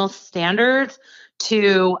national standards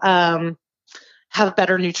to have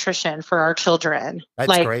better nutrition for our children.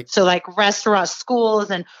 That's great. So restaurants,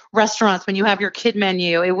 schools and restaurants, when you have your kid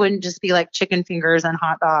menu, it wouldn't just be like chicken fingers and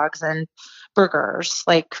hot dogs and burgers.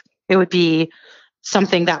 Like it would be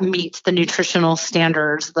something that meets the nutritional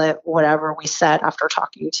standards that whatever we set after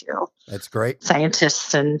talking to That's great.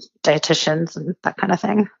 scientists and dietitians and that kind of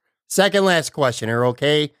thing. Second last question here,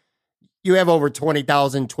 okay? You have over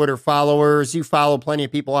 20,000 Twitter followers. You follow plenty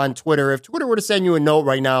of people on Twitter. If Twitter were to send you a note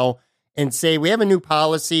right now and say, we have a new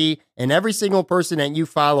policy and every single person that you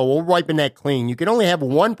follow, we're wiping that clean. You can only have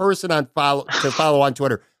one person to follow on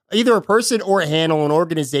Twitter, either a person or a handle, an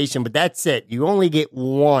organization, but that's it. You only get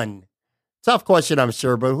one. Tough question, I'm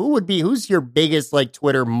sure, but who's your biggest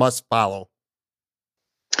Twitter must follow?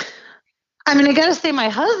 I mean, I got to say my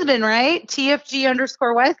husband, right?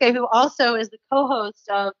 TFG_wise guy, who also is the co-host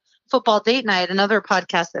of Football Date Night, another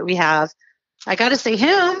podcast that we have. I got to say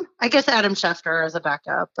him. I guess Adam Schefter as a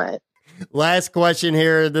backup, but. Last question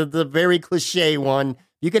here, the very cliche one.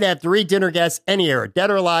 You could have 3 dinner guests any era, dead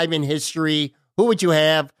or alive in history. Who would you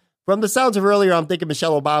have? From the sounds of earlier, I'm thinking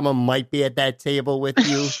Michelle Obama might be at that table with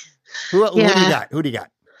you. Who do you got? Who do you got?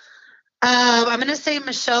 I'm going to say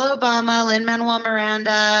Michelle Obama, Lin-Manuel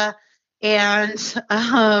Miranda, and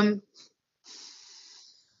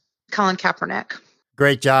Colin Kaepernick.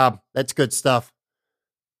 Great job. That's good stuff.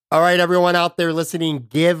 All right, everyone out there listening,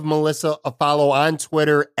 give Melissa a follow on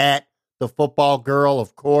Twitter at The Football Girl,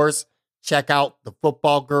 of course. Check out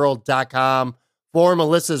thefootballgirl.com for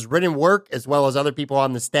Melissa's written work, as well as other people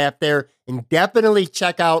on the staff there. And definitely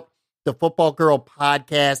check out the Football Girl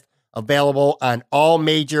podcast, available on all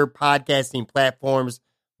major podcasting platforms.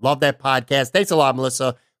 Love that podcast. Thanks a lot,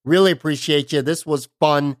 Melissa. Really appreciate you. This was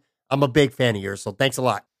fun. I'm a big fan of yours, so thanks a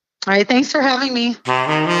lot. All right, thanks for having me.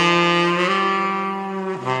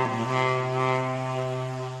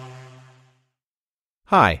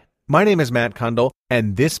 Hi, my name is Matt Kundle,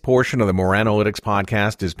 and this portion of the Moranalytics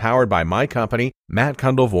podcast is powered by my company,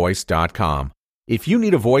 MattKundleVoice.com. If you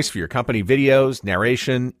need a voice for your company videos,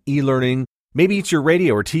 narration, e-learning, maybe it's your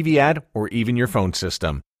radio or TV ad, or even your phone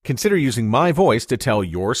system, consider using my voice to tell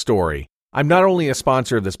your story. I'm not only a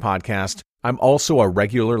sponsor of this podcast, I'm also a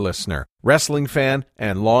regular listener, wrestling fan,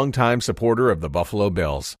 and longtime supporter of the Buffalo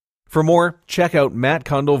Bills. For more, check out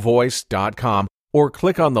MattKundleVoice.com or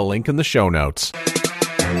click on the link in the show notes.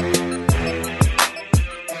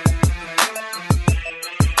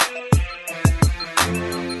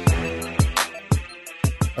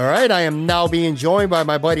 All right, I am now being joined by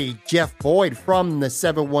my buddy Jeff Boyd from the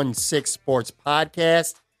 716 Sports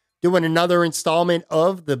Podcast, doing another installment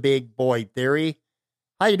of the Big Boyd Theory.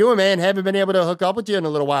 How you doing, man? Haven't been able to hook up with you in a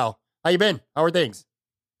little while. How you been? How are things?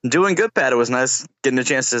 Doing good, Pat. It was nice getting a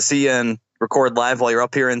chance to see you and record live while you're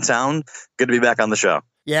up here in town. Good to be back on the show.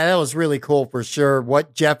 Yeah, that was really cool for sure.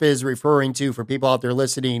 What Jeff is referring to, for people out there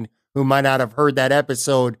listening who might not have heard that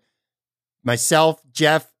episode, myself,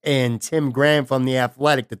 Jeff, and Tim Graham from The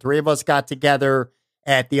Athletic, the three of us got together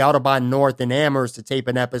at the Audubon North in Amherst to tape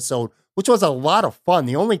an episode, which was a lot of fun.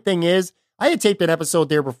 The only thing is, I had taped an episode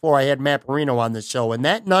there before I had Matt Perino on the show, and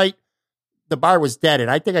that night, the bar was dead, and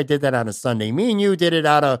I think I did that on a Sunday. Me and you did it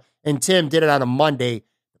and Tim did it on a Monday.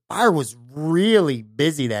 The bar was really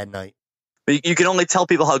busy that night. You can only tell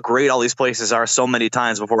people how great all these places are so many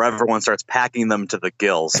times before everyone starts packing them to the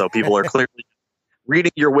gills. So people are clearly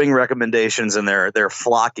reading your wing recommendations, and they're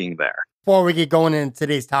flocking there. Before we get going into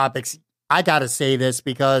today's topics, I got to say this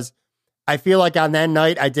because I feel like on that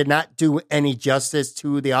night, I did not do any justice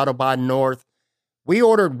to the Audubon North. We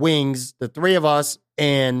ordered wings, the three of us,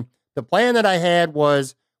 and the plan that I had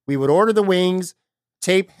was we would order the wings,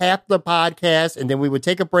 tape half the podcast, and then we would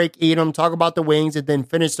take a break, eat them, talk about the wings, and then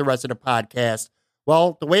finish the rest of the podcast.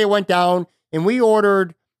 Well, the way it went down, and we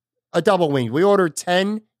ordered a double wing. We ordered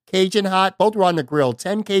 10 Cajun hot, both were on the grill,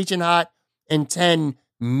 10 Cajun hot and 10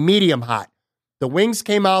 medium hot. The wings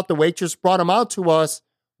came out, the waitress brought them out to us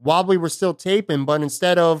while we were still taping, but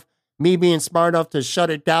instead of me being smart enough to shut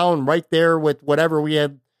it down right there with whatever we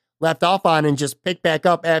had left off on and just pick back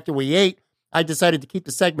up after we ate, I decided to keep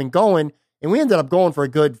the segment going, and we ended up going for a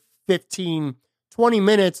good 15, 20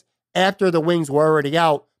 minutes after the wings were already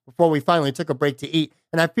out before we finally took a break to eat.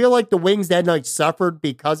 And I feel like the wings that night suffered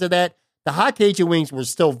because of that. The hot Cajun wings were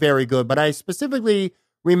still very good, but I specifically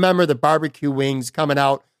remember the barbecue wings coming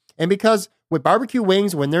out. And because with barbecue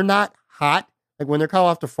wings, when they're not hot, like when they're cut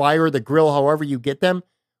off the fryer or the grill, however you get them,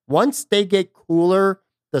 once they get cooler,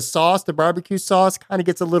 the sauce, the barbecue sauce, kind of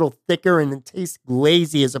gets a little thicker and it tastes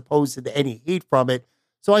glazy as opposed to any heat from it.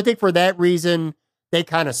 So I think for that reason, they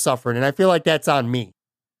kind of suffered. And I feel like that's on me.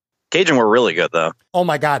 Cajun were really good, though. Oh,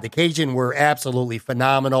 my God. The Cajun were absolutely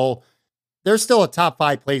phenomenal. They're still a top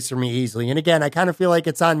 5 place for me easily. And again, I kind of feel like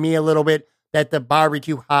it's on me a little bit that the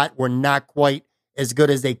barbecue hot were not quite as good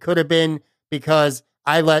as they could have been because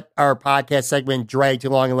I let our podcast segment drag too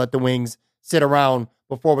long and let the wings sit around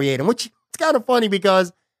before we ate them, which it's kind of funny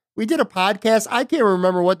because we did a podcast. I can't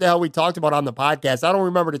remember what the hell we talked about on the podcast. I don't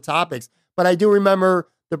remember the topics, but I do remember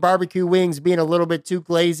the barbecue wings being a little bit too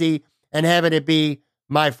glazy and having it be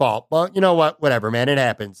my fault. Well, you know what? Whatever, man. It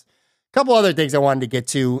happens. A couple other things I wanted to get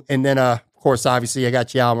to. And then, of course, obviously, I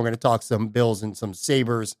got you on. We're going to talk some Bills and some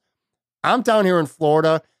Sabres. I'm down here in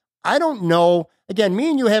Florida. I don't know. Again, me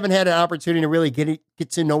and you haven't had an opportunity to really get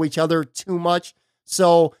to know each other too much.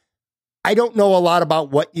 So I don't know a lot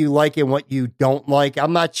about what you like and what you don't like.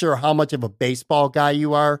 I'm not sure how much of a baseball guy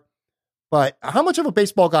you are. But how much of a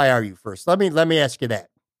baseball guy are you first? Let me ask you that.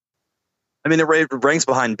 I mean, it ranks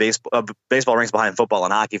behind baseball. Baseball ranks behind football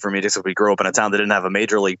and hockey for me, just because we grew up in a town that didn't have a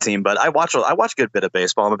major league team. But I watch a good bit of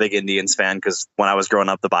baseball. I'm a big Indians fan because when I was growing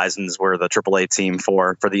up, the Bisons were the AAA team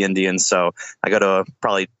for the Indians. So I go to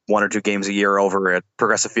probably 1 or 2 games a year over at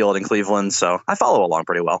Progressive Field in Cleveland. So I follow along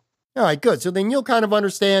pretty well. All right, good. So then you'll kind of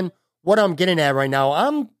understand what I'm getting at right now.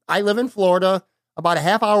 I live in Florida, about a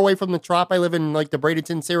half hour away from the Trop. I live in like the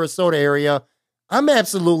Bradenton, Sarasota area. I'm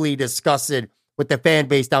absolutely disgusted with the fan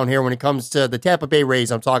base down here when it comes to the Tampa Bay Rays.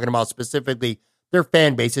 I'm talking about specifically their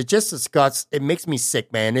fan base. It just disgusts. It makes me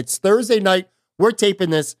sick, man. It's Thursday night. We're taping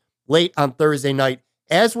this late on Thursday night.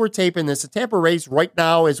 As we're taping this, the Tampa Rays right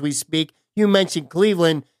now, as we speak, you mentioned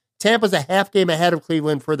Cleveland. Tampa's a half game ahead of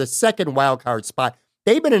Cleveland for the second wild card spot.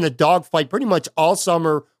 They've been in a dogfight pretty much all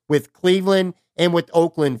summer with Cleveland and with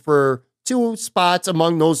Oakland for 2 spots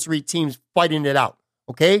among those 3 teams fighting it out.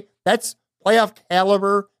 Okay? That's playoff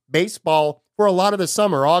caliber baseball for a lot of the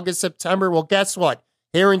summer, August, September. Well, guess what?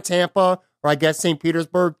 Here in Tampa, or I guess St.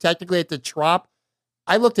 Petersburg, technically at the Trop,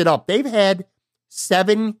 I looked it up. They've had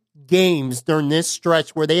 7 games during this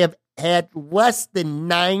stretch where they have had less than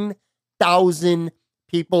 9,000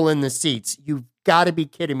 people in the seats. You've got to be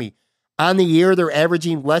kidding me. On the year, they're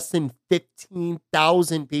averaging less than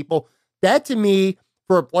 15,000 people. That, to me,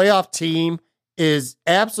 for a playoff team, is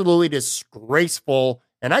absolutely disgraceful.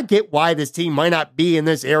 And I get why this team might not be in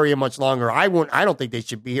this area much longer. I don't think they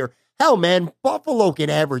should be here. Hell, man, Buffalo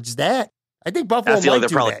can average that. I think Buffalo I feel like might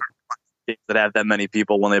they're probably that. that have that many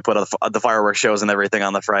people when they put the fireworks shows and everything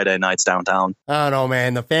on the Friday nights downtown. I don't know,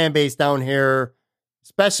 man. The fan base down here,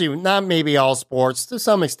 especially not maybe all sports, to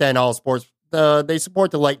some extent all sports, they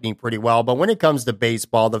support the Lightning pretty well. But when it comes to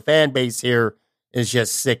baseball, the fan base here is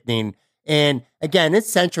just sickening. And again, it's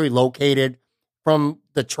centrally located from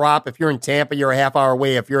the Trop. If you're in Tampa, you're a half hour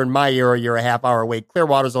away. If you're in my area, you're a half hour away.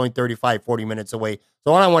 Clearwater's only 35, 40 minutes away.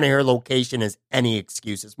 So I don't want to hear location as any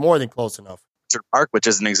excuse. It's more than close enough. Park, which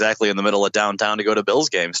isn't exactly in the middle of downtown to go to Bills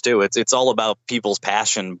games too. It's all about people's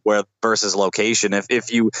passion versus location. If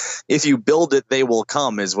you build it, they will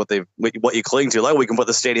come is what you cling to. Like, we can put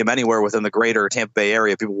the stadium anywhere within the greater Tampa Bay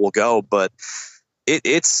area, people will go, but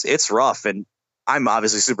it's rough. And I'm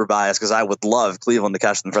obviously super biased because I would love Cleveland to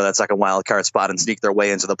catch them for that second wild card spot and sneak their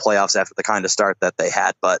way into the playoffs after the kind of start that they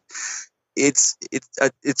had. But it's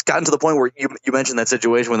gotten to the point where you mentioned that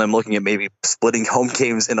situation when I'm looking at maybe splitting home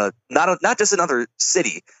games in not just another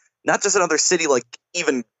city, like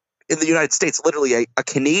even in the United States, literally a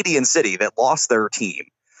Canadian city that lost their team.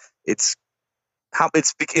 It's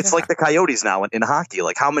like the Coyotes now in hockey.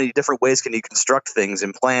 Like, how many different ways can you construct things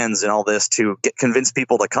and plans and all this to convince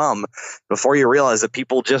people to come before you realize that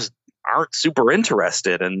people just aren't super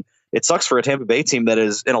interested? And it sucks for a Tampa Bay team that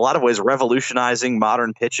is in a lot of ways revolutionizing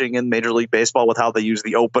modern pitching in Major League Baseball with how they use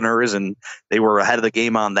the openers, and they were ahead of the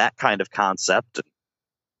game on that kind of concept.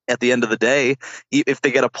 At the end of the day, if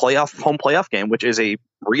they get a home playoff game, which is a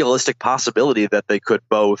realistic possibility that they could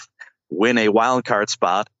both win a wild card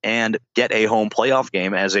spot and get a home playoff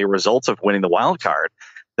game as a result of winning the wild card,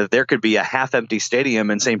 that there could be a half-empty stadium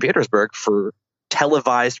in St. Petersburg for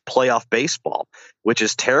televised playoff baseball, which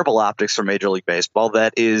is terrible optics for Major League Baseball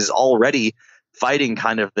that is already fighting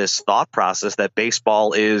kind of this thought process that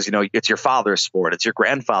baseball is, it's your father's sport, it's your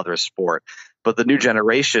grandfather's sport. But the new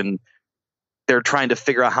generation, they're trying to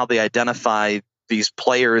figure out how they identify these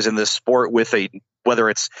players in this sport with whether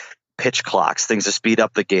it's pitch clocks, things to speed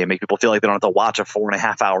up the game, make people feel like they don't have to watch a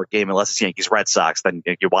 4.5 hour game unless it's Yankees Red Sox. Then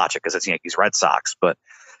you watch it because it's Yankees Red Sox. But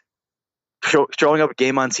showing up a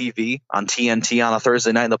game on TV, on TNT on a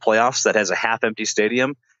Thursday night in the playoffs that has a half-empty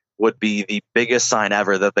stadium would be the biggest sign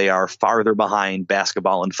ever that they are farther behind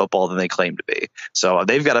basketball and football than they claim to be. So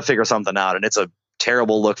they've got to figure something out, and it's a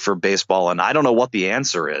terrible look for baseball, and I don't know what the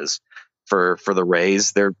answer is for the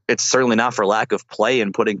Rays. It's certainly not for lack of play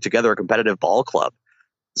and putting together a competitive ball club.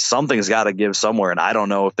 Something's got to give somewhere, and I don't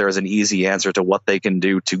know if there's an easy answer to what they can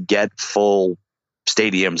do to get full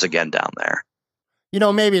stadiums again down there. You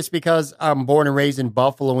know, maybe it's because I'm born and raised in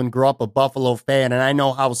Buffalo and grew up a Buffalo fan, and I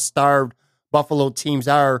know how starved Buffalo teams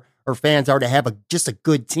are, or fans are, to have just a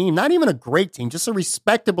good team. Not even a great team, just a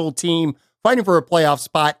respectable team fighting for a playoff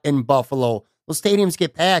spot in Buffalo. Those stadiums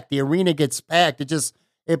get packed. The arena gets packed.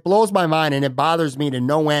 It blows my mind, and it bothers me to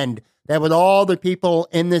no end that with all the people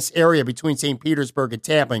in this area between St. Petersburg and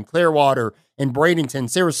Tampa and Clearwater and Bradenton,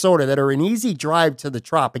 Sarasota, that are an easy drive to the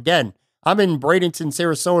Trop. Again, I'm in Bradenton,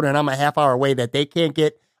 Sarasota, and I'm a half hour away, that they can't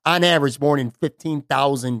get, on average, more than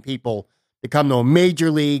 15,000 people to come to a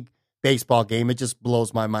Major League Baseball game. It just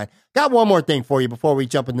blows my mind. Got one more thing for you before we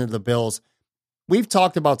jump into the Bills. We've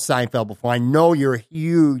talked about Seinfeld before. I know you're a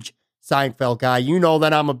huge Seinfeld guy. You know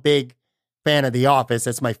that I'm a big fan of The Office.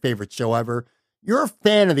 That's my favorite show ever. You're a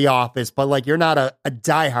fan of The Office, but like you're not a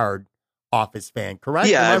diehard Office fan, correct?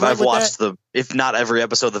 Yeah, I've watched if not every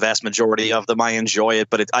episode, the vast majority of them. I enjoy it,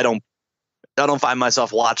 but I don't find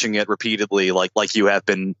myself watching it repeatedly like you have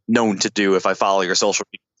been known to do if I follow your social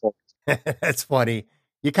media. That's funny.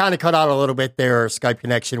 You kind of cut out a little bit there. Skype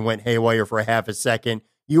connection went haywire for a half a second.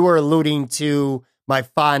 You were alluding to my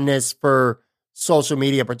fondness for social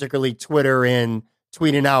media, particularly Twitter, and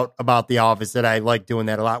tweeting out about The Office, that I like doing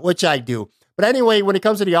that a lot, which I do. But anyway, when it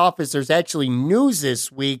comes to The Office, there's actually news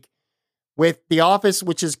this week with The Office,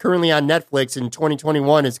 which is currently on Netflix. In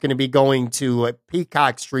 2021, it's going to be going to a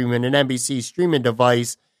Peacock streaming, an NBC streaming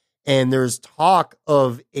device. And there's talk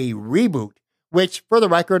of a reboot, which, for the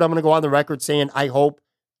record, I'm going to go on the record saying I hope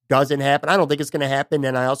doesn't happen. I don't think it's going to happen,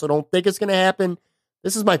 and I also don't think it's going to happen.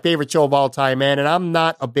 This is my favorite show of all time, man, and I'm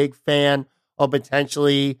not a big fan of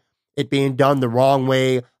potentially it being done the wrong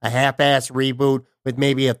way, a half-ass reboot with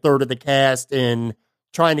maybe a third of the cast and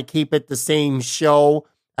trying to keep it the same show.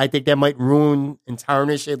 I think that might ruin and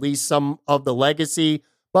tarnish at least some of the legacy.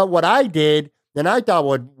 But what I did, and I thought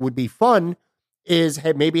would be fun, is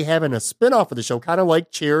maybe having a spinoff of the show, kind of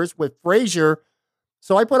like Cheers with Frasier.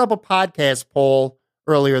 So I put up a podcast poll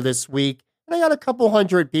earlier this week, and I got a couple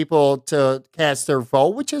hundred people to cast their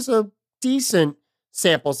vote, which is a decent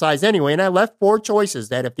sample size anyway. And I left 4 choices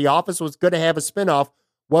that if The Office was going to have a spinoff,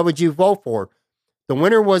 what would you vote for? The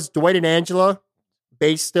winner was Dwight and Angela,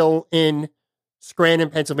 based still in Scranton,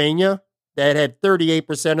 Pennsylvania. That had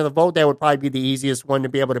 38% of the vote. That would probably be the easiest one to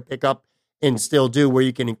be able to pick up and still do, where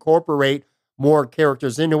you can incorporate more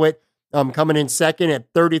characters into it. Coming in second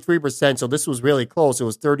at 33%. So this was really close. It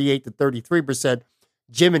was 38 to 33%.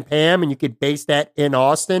 Jim and Pam, and you could base that in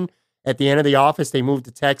Austin. At the end of The Office, they moved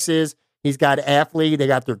to Texas. He's got an athlete. They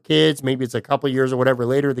got their kids. Maybe it's a couple years or whatever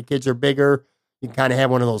later. The kids are bigger. You can kind of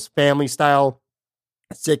have one of those family-style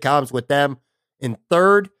sitcoms with them. In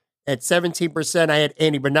third, at 17%, I had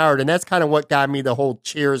Andy Bernard, and that's kind of what got me the whole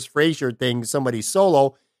Cheers Frasier thing, somebody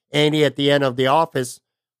solo. Andy, at the end of The Office,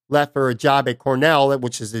 left for a job at Cornell,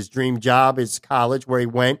 which is his dream job, his college where he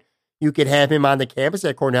went. You could have him on the campus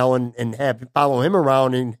at Cornell and follow him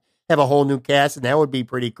around and have a whole new cast, and that would be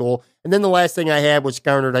pretty cool. And then the last thing I had, which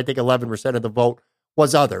garnered, I think, 11% of the vote,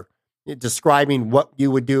 was other, describing what you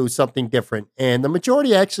would do, something different. And the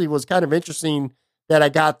majority actually was kind of interesting that I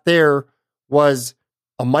got there was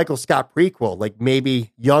a Michael Scott prequel, like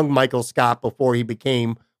maybe young Michael Scott before he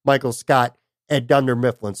became Michael Scott at Dunder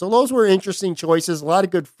Mifflin. So those were interesting choices, a lot of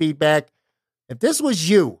good feedback. If this was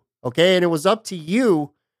you, okay, and it was up to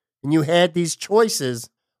you, and you had these choices,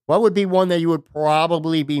 what would be one that you would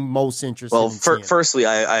probably be most interested in seeing? Firstly,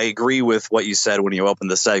 I agree with what you said when you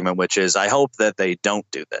opened the segment, which is I hope that they don't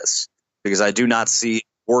do this, because I do not see it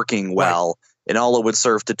working well. Right. And all it would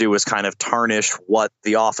serve to do is kind of tarnish what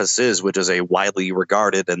The Office is, which is a widely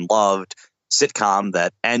regarded and loved sitcom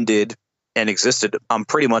that ended and existed on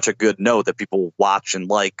pretty much a good note that people watch and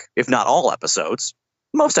like, if not all episodes.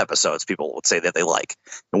 Most episodes people would say that they like.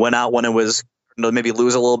 And went out when it was maybe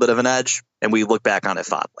lose a little bit of an edge, and we look back on it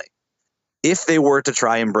fondly. If they were to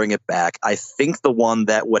try and bring it back, I think the one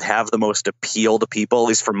that would have the most appeal to people, at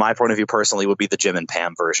least from my point of view personally, would be the Jim and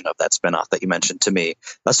Pam version of that spinoff that you mentioned to me.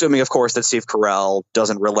 Assuming, of course, that Steve Carell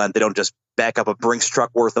doesn't relent. They don't just back up a Brinks truck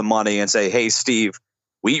worth of money and say, hey, Steve,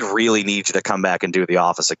 we really need you to come back and do The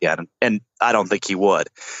Office again. And I don't think he would.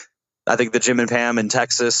 I think the Jim and Pam in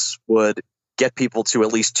Texas would get people to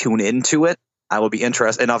at least tune into it. I will be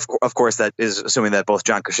interested. And of course, that is assuming that both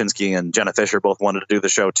John Krasinski and Jenna Fisher both wanted to do the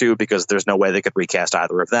show too, because there's no way they could recast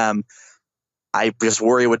either of them. I just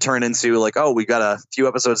worry it would turn into like, oh, we got a few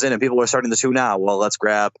episodes in and people are starting to tune out. Well, let's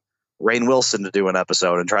grab Rainn Wilson to do an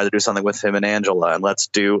episode and try to do something with him and Angela. And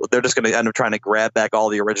they're just going to end up trying to grab back all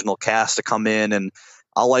the original cast to come in. And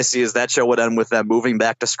all I see is that show would end with them moving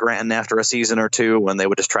back to Scranton after a season or two, when they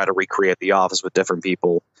would just try to recreate The Office with different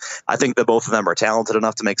people. I think that both of them are talented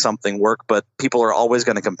enough to make something work, but people are always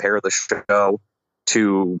going to compare the show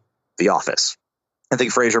to The Office. I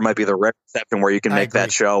think Frasier might be the rare exception where you can make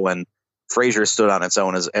that show, and Frasier stood on its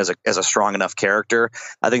own as a strong enough character.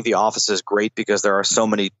 I think The Office is great because there are so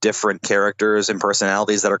many different characters and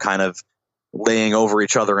personalities that are kind of laying over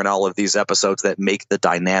each other in all of these episodes that make the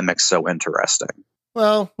dynamics so interesting.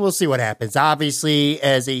 Well, we'll see what happens. Obviously,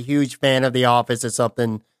 as a huge fan of The Office, it's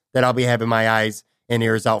something that I'll be having my eyes and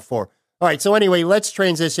ears out for. All right, so anyway, let's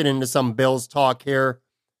transition into some Bills talk here.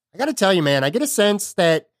 I got to tell you, man, I get a sense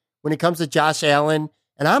that when it comes to Josh Allen,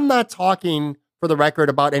 and I'm not talking for the record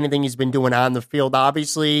about anything he's been doing on the field.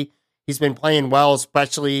 Obviously, he's been playing well,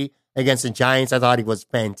 especially against the Giants. I thought he was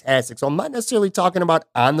fantastic. So I'm not necessarily talking about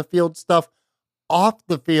on the field stuff. Off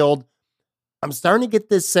the field, I'm starting to get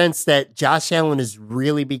this sense that Josh Allen is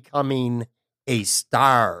really becoming a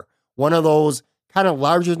star. One of those kind of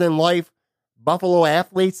larger than life Buffalo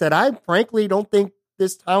athletes that I frankly don't think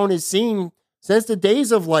this town has seen since the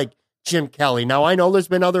days of like Jim Kelly. Now, I know there's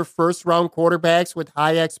been other first round quarterbacks with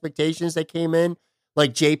high expectations that came in,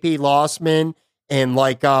 like J.P. Lossman and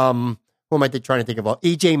like, who am I trying to think about?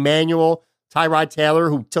 E.J. Manuel, Tyrod Taylor,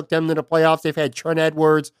 who took them to the playoffs. They've had Trent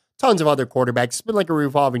Edwards, tons of other quarterbacks. It's been like a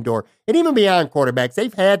revolving door. And even beyond quarterbacks,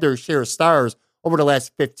 they've had their share of stars over the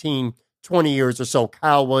last 15, 20 years or so.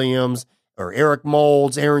 Kyle Williams or Eric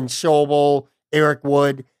Moulds, Aaron Schobel, Eric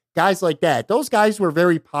Wood, guys like that. Those guys were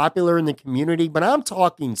very popular in the community, but I'm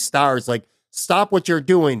talking stars. Like, stop what you're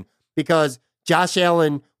doing because Josh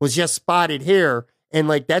Allen was just spotted here. And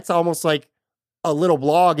like, that's almost like a little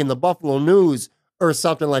blog in the Buffalo News or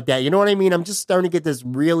something like that. You know what I mean? I'm just starting to get this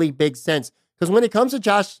really big sense because when it comes to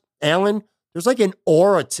Josh Allen, there's like an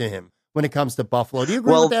aura to him when it comes to Buffalo. Do you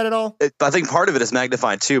agree with that at all? I think part of it is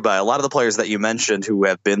magnified too by a lot of the players that you mentioned who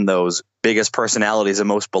have been those biggest personalities and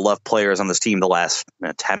most beloved players on this team the last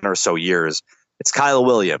 10 or so years. It's Kyle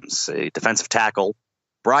Williams, a defensive tackle,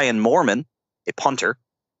 Brian Moorman, a punter,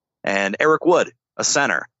 and Eric Wood, a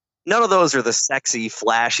center. None of those are the sexy,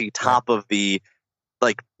 flashy, top of the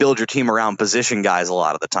like build your team around position guys a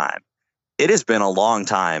lot of the time. It has been a long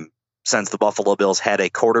time since the Buffalo Bills had a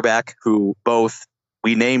quarterback who both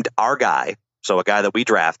we named our guy, so a guy that we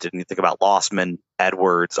drafted, and you think about Lossman,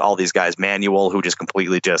 Edwards, all these guys, Manuel, who just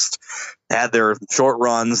completely just had their short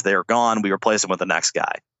runs, they're gone, we replace them with the next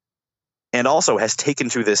guy. And also has taken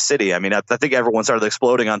to this city. I mean, I think everyone started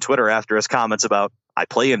exploding on Twitter after his comments about, I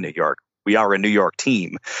play in New York. We are a New York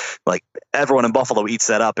team. Like, everyone in Buffalo eats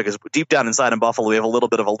that up because deep down inside in Buffalo, we have a little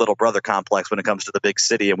bit of a little brother complex when it comes to the big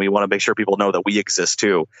city, and we want to make sure people know that we exist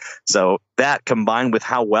too. So that, combined with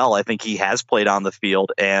how well I think he has played on the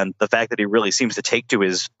field and the fact that he really seems to take to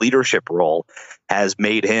his leadership role, has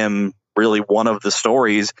made him really one of the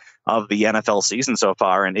stories of the NFL season so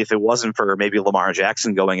far. And if it wasn't for maybe Lamar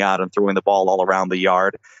Jackson going out and throwing the ball all around the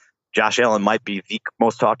yard, Josh Allen might be the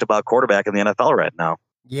most talked about quarterback in the NFL right now.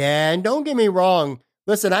 Yeah, and don't get me wrong.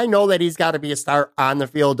 Listen, I know that he's got to be a star on the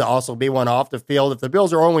field to also be one off the field. If the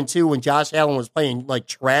Bills are 0-2 when Josh Allen was playing like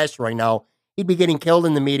trash right now, he'd be getting killed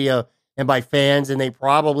in the media and by fans, and they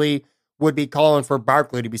probably would be calling for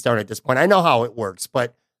Barkley to be starting at this point. I know how it works,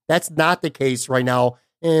 but that's not the case right now.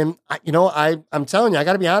 And, I'm telling you, I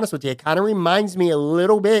got to be honest with you. It kind of reminds me a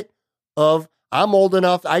little bit of, I'm old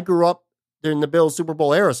enough, I grew up during the Bills Super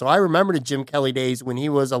Bowl era, so I remember the Jim Kelly days when he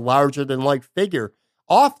was a larger-than-life figure.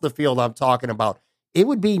 Off the field, I'm talking about. It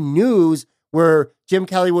would be news where Jim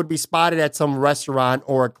Kelly would be spotted at some restaurant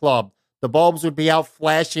or a club. The bulbs would be out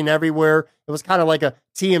flashing everywhere. It was kind of like a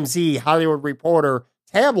TMZ, Hollywood Reporter,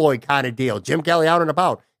 tabloid kind of deal. Jim Kelly out and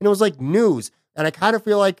about. And it was like news. And I kind of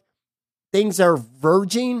feel like things are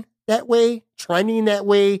verging that way, trending that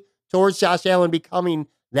way towards Josh Allen becoming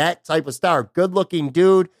that type of star. Good-looking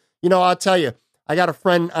dude. I'll tell you, I got a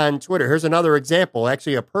friend on Twitter. Here's another example,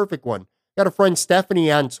 actually a perfect one. Got a friend, Stephanie,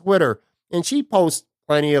 on Twitter, and she posts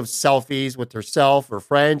plenty of selfies with herself or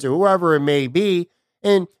friends or whoever it may be.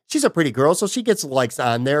 And she's a pretty girl, so she gets likes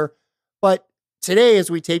on there. But today, as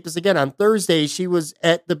we tape this again, on Thursday, she was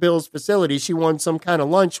at the Bills facility. She won some kind of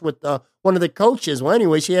lunch with one of the coaches. Well,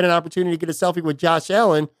 anyway, she had an opportunity to get a selfie with Josh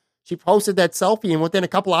Allen. She posted that selfie, and within a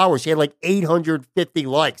couple hours, she had like 850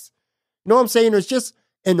 likes. You know what I'm saying? There's just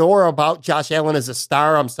an aura about Josh Allen as a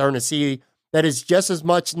star. I'm starting to see that is just as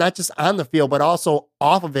much, not just on the field, but also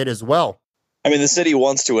off of it as well. I mean, the city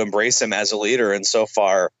wants to embrace him as a leader, and so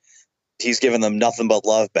far he's given them nothing but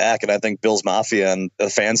love back. And I think Bills Mafia and the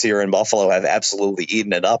fans here in Buffalo have absolutely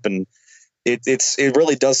eaten it up. And it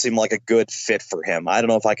really does seem like a good fit for him. I don't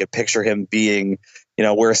know if I could picture him being,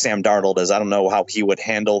 where Sam Darnold is. I don't know how he would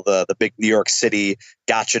handle the big New York City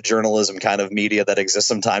gotcha journalism kind of media that exists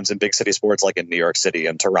sometimes in big city sports, like in New York City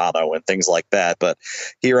and Toronto and things like that. But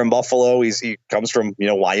here in Buffalo, he comes from,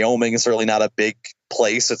 Wyoming. It's certainly not a big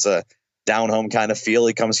place. It's a down home kind of feel.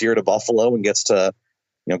 He comes here to Buffalo and gets to,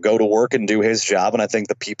 go to work and do his job. And I think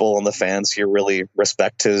the people and the fans here really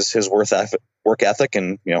respect his work ethic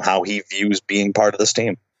and, how he views being part of this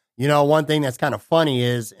team. One thing that's kind of funny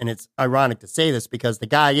is, and it's ironic to say this because the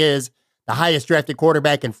guy is the highest drafted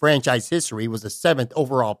quarterback in franchise history. He was the 7th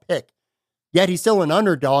overall pick. Yet he's still an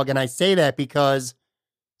underdog. And I say that because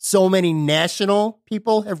so many national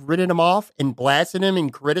people have written him off and blasted him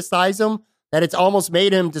and criticized him that it's almost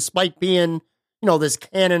made him, despite being, this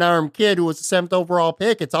cannon arm kid who was the 7th overall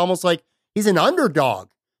pick, it's almost like he's an underdog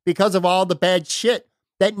because of all the bad shit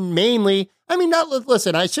that mainly,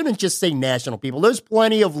 listen, I shouldn't just say national people. There's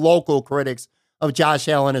plenty of local critics of Josh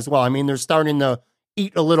Allen as well. I mean, they're starting to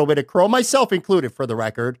eat a little bit of crow, myself included, for the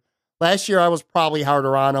record. Last year, I was probably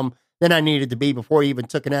harder on him than I needed to be before he even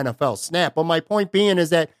took an NFL snap. But my point being is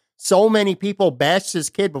that so many people bashed this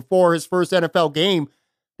kid before his first NFL game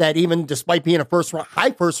that even despite being a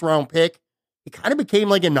high first round pick, he kind of became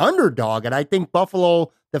like an underdog. And I think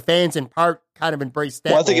Buffalo, the fans in part, kind of embraced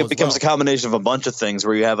that. Well, I think it becomes a combination of a bunch of things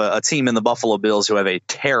where you have a team in the Buffalo Bills who have a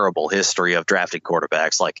terrible history of drafting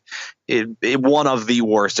quarterbacks. Like one of the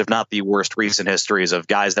worst, if not the worst, recent histories of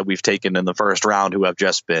guys that we've taken in the first round who have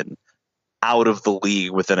just been out of the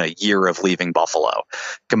league within a year of leaving Buffalo.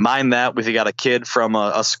 Combine that with, you got a kid from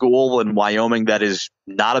a school in Wyoming that is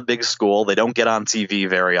not a big school. They don't get on TV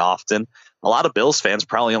very often. A lot of Bills fans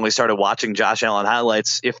probably only started watching Josh Allen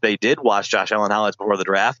highlights, if they did watch Josh Allen highlights before the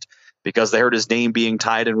draft, because they heard his name being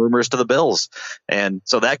tied in rumors to the Bills. And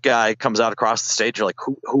so that guy comes out across the stage. You're like,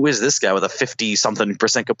 who is this guy with a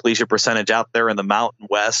 50-something% completion percentage out there in the Mountain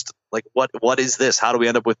West? Like, what is this? How do we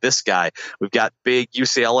end up with this guy? We've got big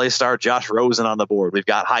UCLA star Josh Rosen on the board. We've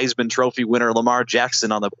got Heisman Trophy winner Lamar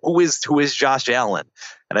Jackson on the board. Who is Josh Allen?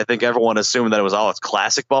 And I think everyone assumed that it was, it's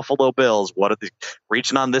classic Buffalo Bills. What are they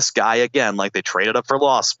reaching on this guy again? Like, they traded up for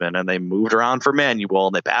Lossman and they moved around for Manuel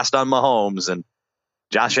and they passed on Mahomes, and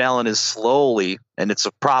Josh Allen is slowly, and it's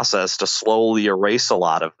a process to slowly erase a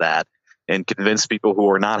lot of that and convince people who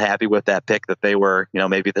are not happy with that pick that they were,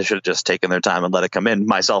 maybe they should have just taken their time and let it come in.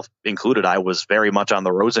 Myself included, I was very much on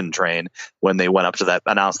the Rosen train when they went up to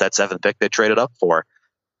announced that 7th pick they traded up for.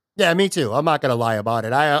 Yeah, me too. I'm not going to lie about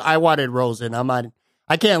it. I wanted Rosen.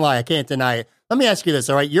 I can't lie. I can't deny it. Let me ask you this.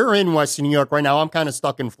 All right. You're in Western New York right now. I'm kind of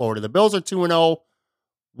stuck in Florida. The Bills are 2-0.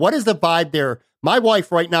 What is the vibe there? My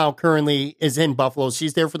wife right now currently is in Buffalo.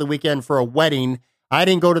 She's there for the weekend for a wedding. I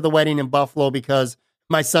didn't go to the wedding in Buffalo because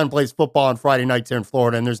my son plays football on Friday nights here in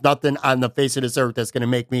Florida, and there's nothing on the face of this earth that's going to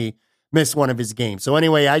make me miss one of his games. So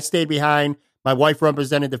anyway, I stayed behind. My wife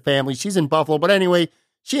represented the family. She's in Buffalo. But anyway,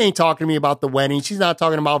 she ain't talking to me about the wedding. She's not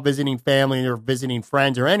talking about visiting family or visiting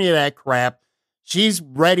friends or any of that crap. She's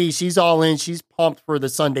ready. She's all in. She's pumped for the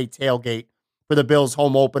Sunday tailgate for the Bills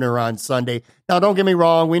home opener on Sunday. Now, don't get me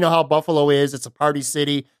wrong. We know how Buffalo is. It's a party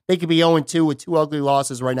city. They could be 0-2 with 2 ugly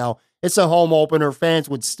losses right now. It's a home opener. Fans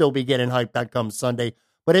would still be getting hyped that comes Sunday.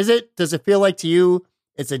 But does it feel like to you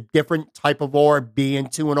it's a different type of war being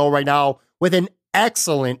 2-0 right now with an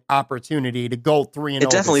excellent opportunity to go 3-0? It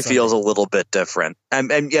definitely feels a little bit different.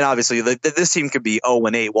 And obviously this team could be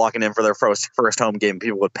 0-8 walking in for their first home game.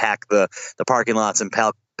 People would pack the parking lots and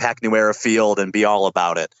pack New Era Field and be all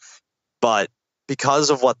about it. But because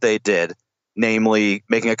of what they did, namely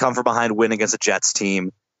making a come from behind win against a Jets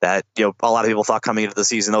team that, a lot of people thought coming into the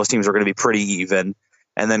season, those teams were going to be pretty even.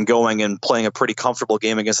 And then going and playing a pretty comfortable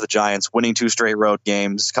game against the Giants, winning 2 straight road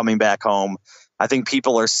games, coming back home. I think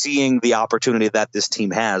people are seeing the opportunity that this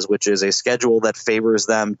team has, which is a schedule that favors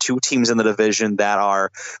them, 2 teams in the division that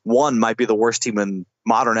are, one might be the worst team in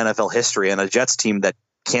modern NFL history, and a Jets team that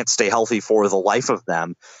can't stay healthy for the life of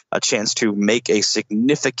them, a chance to make a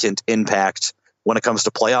significant impact when it comes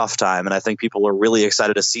to playoff time. And I think people are really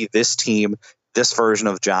excited to see this team, this version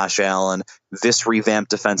of Josh Allen, this revamped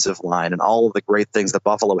defensive line, and all of the great things that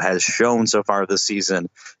Buffalo has shown so far this season,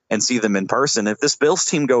 and see them in person. If this Bills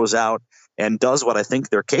team goes out and does what I think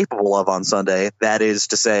they're capable of on Sunday, that is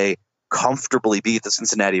to say, comfortably beat the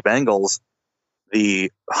Cincinnati Bengals,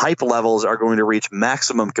 the hype levels are going to reach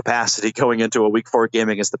maximum capacity going into a Week 4 game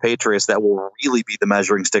against the Patriots. That will really be the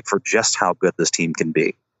measuring stick for just how good this team can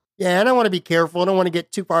be. Yeah, and I want to be careful. I don't want to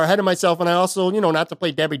get too far ahead of myself. And I also, not to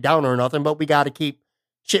play Debbie Downer or nothing, but we got to keep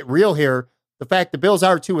shit real here. The fact the Bills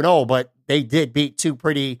are 2-0, but they did beat two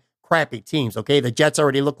pretty crappy teams, okay? The Jets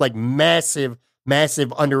already look like massive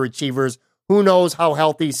underachievers. Who knows how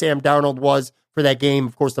healthy Sam Darnold was for that game.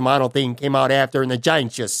 Of course, the mono thing came out after, and the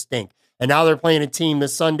Giants just stink. And now they're playing a team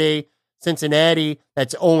this Sunday, Cincinnati,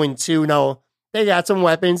 that's 0-2. Now, they got some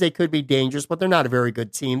weapons. They could be dangerous, but they're not a very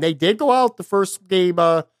good team. They did go out the first game.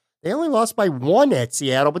 They only lost by 1 at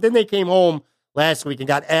Seattle, but then they came home last week and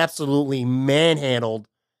got absolutely manhandled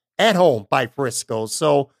at home by Frisco.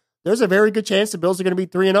 So there's a very good chance the Bills are going to be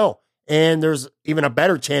 3-0. And there's even a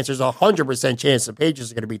better chance, there's a 100% chance the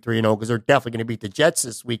Patriots are going to be 3-0 because they're definitely going to beat the Jets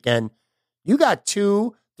this weekend. You got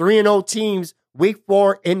 2 3-0 teams week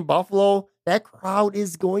 4 in Buffalo. That crowd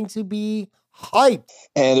is going to be hyped.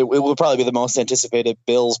 And it will probably be the most anticipated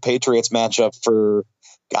Bills-Patriots matchup for,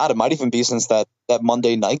 God, it might even be since that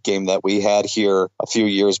Monday night game that we had here a few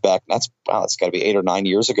years back. It's got to be 8 or 9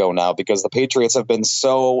 years ago now, because the Patriots have been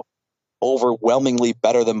so overwhelmingly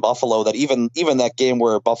better than Buffalo that even that game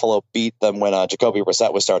where Buffalo beat them when Jacoby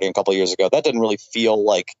Brissett was starting a couple of years ago, that didn't really feel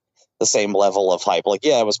like the same level of hype. Like,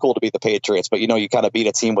 yeah, it was cool to beat the Patriots, but you kind of beat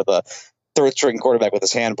a team with a third string quarterback with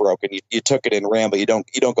his hand broken. You took it and ran, but you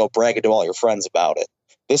don't go bragging to all your friends about it.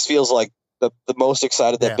 This feels like the most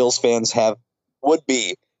excited that Bills fans would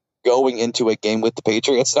be going into a game with the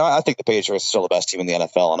Patriots. Now, I think the Patriots are still the best team in the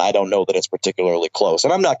NFL, and I don't know that it's particularly close.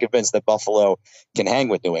 And I'm not convinced that Buffalo can hang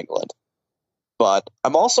with New England. But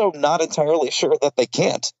I'm also not entirely sure that they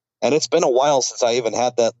can't. And it's been a while since I even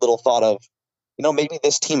had that little thought of, maybe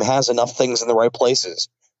this team has enough things in the right places.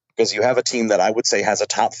 Because you have a team that I would say has a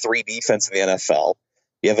top 3 defense in the NFL.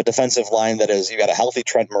 You have a defensive line you got a healthy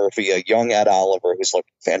Trent Murphy, a young Ed Oliver, who's looked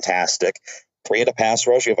fantastic. Create a pass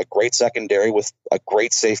rush. You have a great secondary with a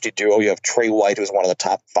great safety duo. You have Trey White, who's one of the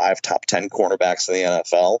top 5, top 10 cornerbacks in the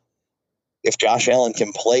NFL. If Josh Allen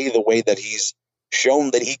can play the way that he's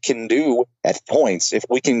shown that he can do at points, if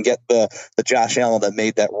we can get the Josh Allen that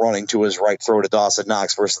made that running to his right throw to Dawson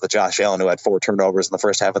Knox versus the Josh Allen who had 4 turnovers in the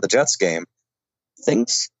first half of the Jets game,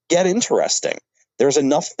 things get interesting. There's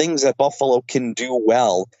enough things that Buffalo can do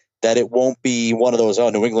well that it won't be one of those,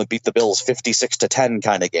 New England beat the Bills 56-10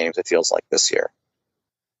 kind of games, it feels like this year.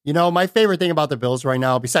 My favorite thing about the Bills right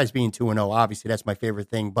now, besides being 2-0, obviously that's my favorite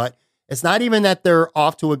thing, but it's not even that they're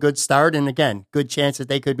off to a good start. And again, good chance that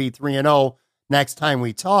they could be 3-0 next time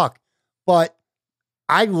we talk. But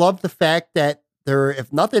I love the fact that they're,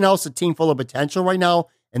 if nothing else, a team full of potential right now.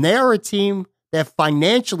 And they are a team that,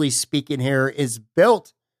 financially speaking here, is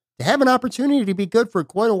built to have an opportunity to be good for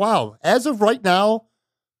quite a while. As of right now,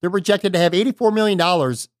 they're projected to have $84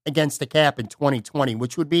 million against the cap in 2020,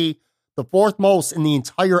 which would be the 4th most in the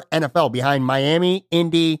entire NFL behind Miami,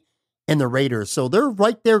 Indy, and the Raiders. So they're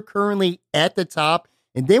right there currently at the top.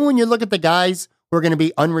 And then when you look at the guys who are going to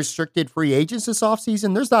be unrestricted free agents this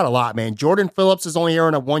offseason, there's not a lot, man. Jordan Phillips is only here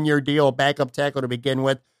on a 1-year deal, a backup tackle to begin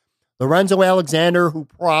with. Lorenzo Alexander, who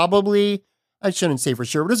probably, I shouldn't say for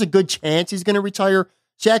sure, but there's a good chance he's going to retire.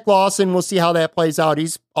 Shaq Lawson, we'll see how that plays out.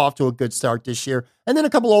 He's off to a good start this year. And then a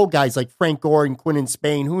couple old guys like Frank Gore and Quinn in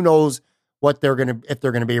Spain. Who knows if they're going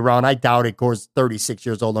to be around. I doubt it. Gore's 36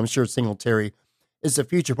 years old. I'm sure Singletary is the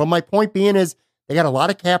future. But my point being is they got a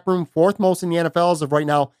lot of cap room, 4th most in the NFL as of right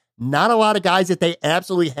now. Not a lot of guys that they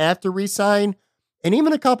absolutely have to re-sign. And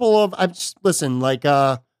even a couple of, like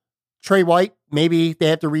Trey White, maybe they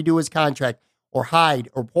have to redo his contract, or Hyde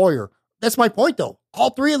or Poyer. That's my point, though.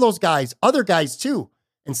 All 3 of those guys, other guys too,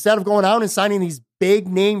 instead of going out and signing these big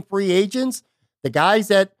name free agents, the guys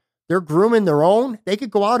that they're grooming their own, they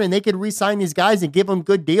could go out and they could re-sign these guys and give them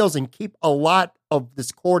good deals and keep a lot of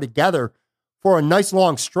this core together for a nice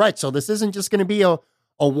long stretch. So this isn't just going to be a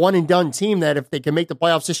one and done team that if they can make the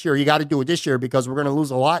playoffs this year, you got to do it this year because we're going to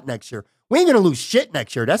lose a lot next year. We ain't going to lose shit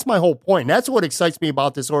next year. That's my whole point. That's what excites me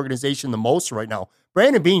about this organization the most right now.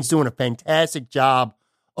 Brandon Beane's doing a fantastic job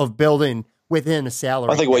of building within a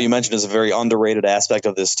salary. I think what you mentioned is a very underrated aspect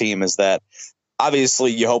of this team is that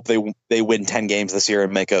obviously you hope they win 10 games this year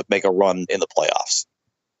and make a run in the playoffs.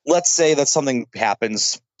 Let's say that something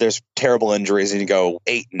happens, there's terrible injuries and you go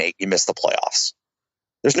 8-8, you miss the playoffs.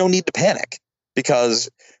 There's no need to panic. Because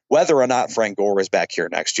whether or not Frank Gore is back here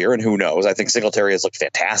next year, and who knows, I think Singletary has looked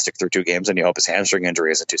fantastic through 2 games, and you hope his hamstring injury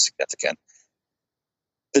isn't too significant.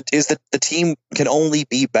 The team can only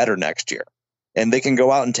be better next year. And they can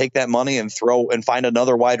go out and take that money and throw and find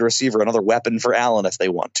another wide receiver, another weapon for Allen if they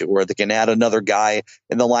want to, or they can add another guy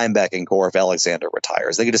in the linebacking core if Alexander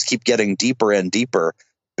retires. They can just keep getting deeper and deeper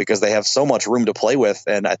because they have so much room to play with.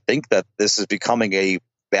 And I think that this is becoming a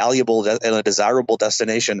valuable and a desirable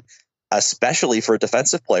destination especially for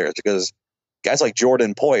defensive players, because guys like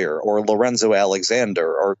Jordan Poyer or Lorenzo Alexander,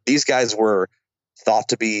 or these guys were thought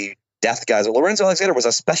to be death guys. Lorenzo Alexander was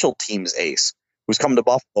a special teams ace who's come to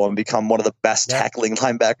Buffalo and become one of the best tackling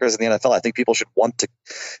linebackers in the NFL. I think people should want to,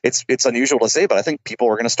 it's unusual to say, but I think people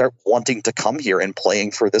are going to start wanting to come here and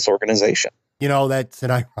playing for this organization. You know, that's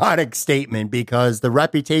an ironic statement because the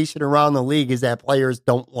reputation around the league is that players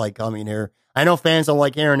don't like coming here. I know fans don't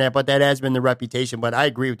like hearing that, but that has been the reputation. But I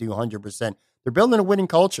agree with you 100%. They're building a winning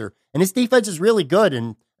culture, and this defense is really good,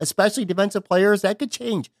 and especially defensive players, that could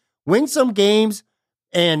change. Win some games,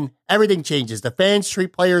 and everything changes. The fans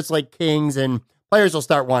treat players like kings, and players will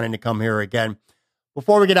start wanting to come here again.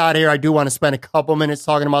 Before we get out of here, I do want to spend a couple minutes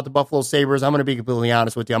talking about the Buffalo Sabres. I'm going to be completely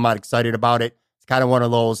honest with you. I'm not excited about it. It's kind of one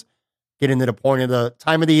of those getting to the point of the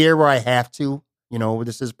time of the year where I have to. You know,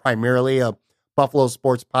 this is primarily a Buffalo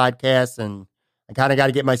sports podcast, and I kind of got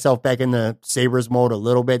to get myself back in the Sabres mode a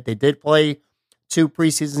little bit. They did play 2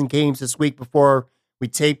 preseason games this week before we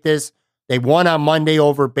taped this. They won on Monday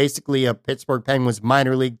over basically a Pittsburgh Penguins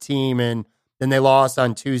minor league team, and then they lost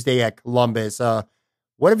on Tuesday at Columbus.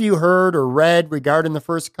 What have you heard or read regarding the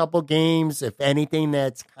first couple games, if anything,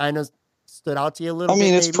 that's kind of stood out to you a little bit? I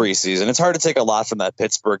mean, it's preseason. It's hard to take a lot from that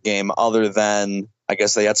Pittsburgh game other than, I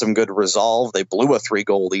guess, they had some good resolve. They blew a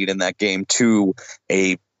 3-goal lead in that game to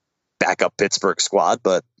a backup Pittsburgh squad,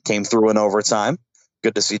 but came through in overtime.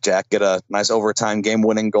 Good to see Jack get a nice overtime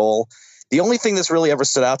game-winning goal. The only thing that's really ever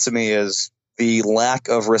stood out to me is the lack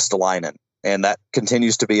of Ristolainen, and that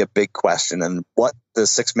continues to be a big question. And what the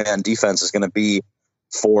 6-man defense is going to be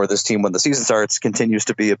for this team when the season starts continues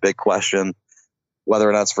to be a big question. Whether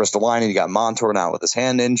or not it's Ristolainen, you got Montour now with his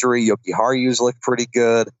hand injury. Jokiharju's looked pretty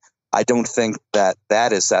good. I don't think that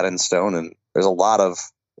is set in stone, and there's a lot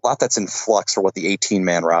that's in flux for what the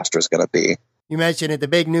 18-man roster is going to be. You mentioned it, the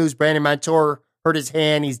big news, Brandon Montour hurt his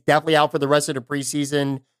hand. He's definitely out for the rest of the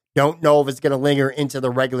preseason. Don't know if it's going to linger into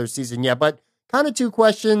the regular season yet, but kind of 2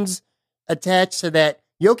 questions attached to that.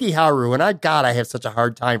 Jokiharju, and I have such a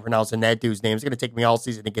hard time pronouncing that dude's name. It's going to take me all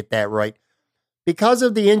season to get that right. Because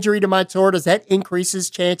of the injury to Montour, does that increase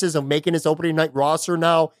his chances of making his opening night roster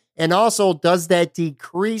now? And also, does that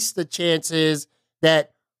decrease the chances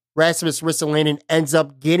that Rasmus Ristolainen ends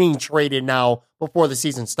up getting traded now before the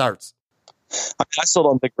season starts? I still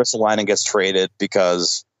don't think Ristolainen gets traded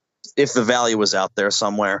because if the value was out there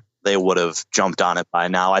somewhere, they would have jumped on it by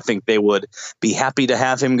now. I think they would be happy to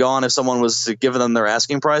have him gone if someone was giving them their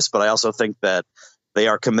asking price, but I also think that they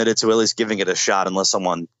are committed to at least giving it a shot unless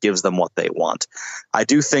someone gives them what they want. I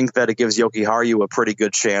do think that it gives Jokiharju a pretty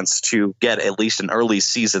good chance to get at least an early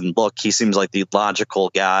season look. He seems like the logical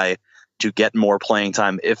guy to get more playing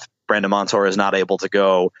time if Brandon Montour is not able to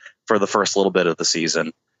go for the first little bit of the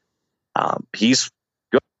season. He's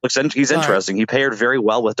good. He's interesting. He paired very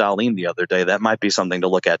well with Dahlin the other day. That might be something to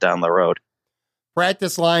look at down the road.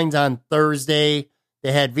 Practice lines on Thursday.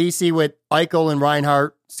 They had VC with Eichel and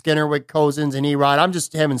Reinhart, Skinner with Cozens and Erod. I'm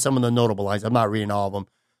just having some of the notable lines. I'm not reading all of them.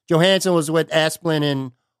 Johansson was with Asplund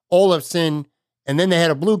and Olofsson. And then they had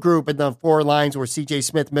a blue group, and the 4 lines were CJ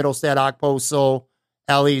Smith, Middlestad, Okposo,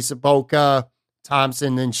 Ellie, Saboka,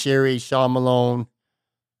 Thompson, then Sherry, Sean Malone.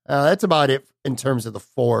 That's about it in terms of the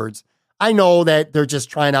forwards. I know that they're just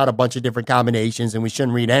trying out a bunch of different combinations, and we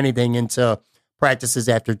shouldn't read anything into practices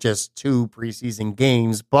after just 2 preseason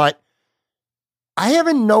games, but I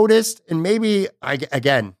haven't noticed, and maybe,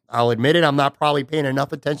 I'll admit it, I'm not probably paying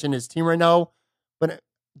enough attention to his team right now, but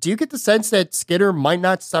do you get the sense that Skinner might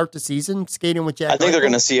not start the season skating with Jack? I think they're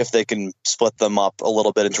going to see if they can split them up a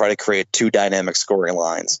little bit and try to create 2 dynamic scoring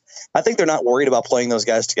lines. I think they're not worried about playing those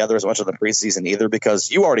guys together as much in the preseason either,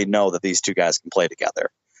 because you already know that these 2 guys can play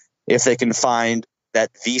together. If they can find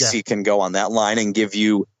that VC can go on that line and give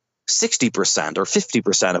you 60% or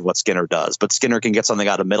 50% of what Skinner does, but Skinner can get something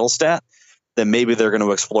out of Middlestat, then maybe they're going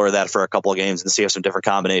to explore that for a couple of games and see if some different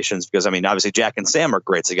combinations. Because, I mean, obviously Jack and Sam are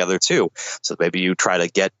great together too. So maybe you try to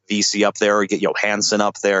get VC up there or get Johansson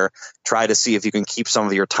up there. Try to see if you can keep some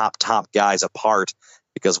of your top guys apart.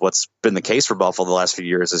 Because what's been the case for Buffalo the last few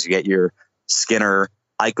years is you get your Skinner,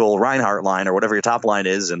 Eichel, Reinhart line or whatever your top line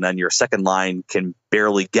is, and then your second line can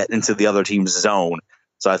barely get into the other team's zone.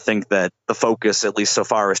 So I think that the focus, at least so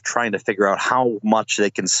far, is trying to figure out how much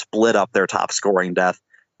they can split up their top scoring depth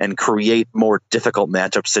and create more difficult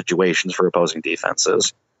matchup situations for opposing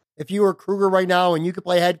defenses. If you were Kruger right now and you could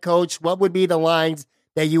play head coach, what would be the lines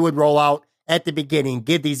that you would roll out at the beginning?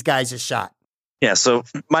 Give these guys a shot. Yeah, so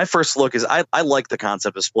my first look is I like the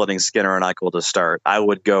concept of splitting Skinner and Eichel to start. I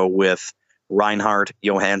would go with Reinhart,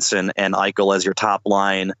 Johansson, and Eichel as your top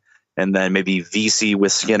line, and then maybe VC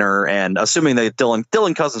with Skinner, and assuming that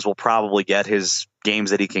Dylan Cousins will probably get his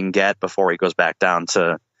games that he can get before he goes back down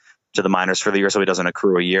to the minors for the year, so he doesn't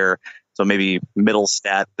accrue a year. So maybe middle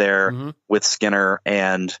stat there with Skinner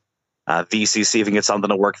and VC, see if he can get something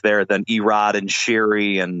to work there. Then Erod and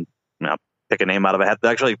Sherry, and pick a name out of a hat.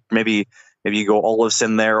 Actually, maybe you go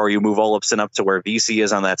Olofsson there, or you move Olofsson up to where VC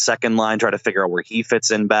is on that second line. Try to figure out where he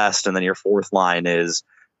fits in best, and then your fourth line is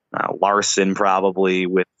Larson probably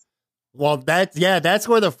with. Well, that's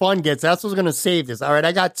where the fun gets. That's what's going to save this. All right,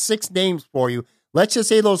 I got 6 names for you. Let's just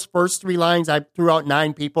say those first 3 lines, I threw out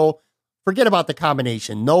 9 people. Forget about the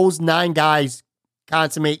combination. Those 9 guys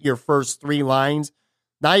consummate your first 3 lines.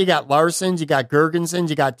 Now you got Larsons, you got Girgensons,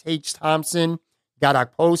 you got Tage Thompson, you got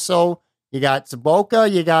Okposo, you got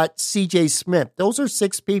Saboka, you got CJ Smith. Those are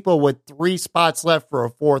 6 people with 3 spots left for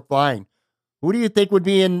a 4th line. Who do you think would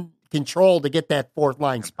be in control to get that 4th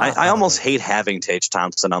line spot? I almost hate having Tage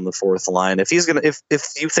Thompson on the 4th line. If you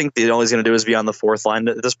think that all he's gonna do is be on the 4th line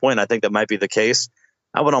at this point, I think that might be the case.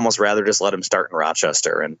 I would almost rather just let him start in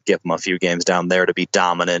Rochester and give him a few games down there to be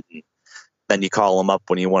dominant, and then you call him up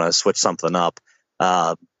when you want to switch something up.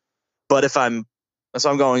 But I'm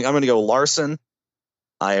going to go Larson.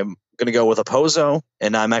 I am going to go with Okposo,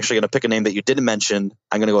 and I'm actually going to pick a name that you didn't mention.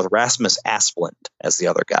 I'm going to go with Rasmus Asplund as the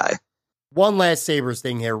other guy. One last Sabres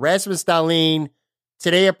thing here. Rasmus Dahlin,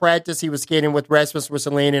 today at practice, he was skating with Rasmus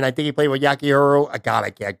Ristolainen, and I think he played with Jokiharju. God,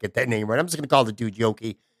 I can't get that name right. I'm just going to call the dude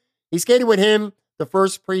Yoki. He skated with him the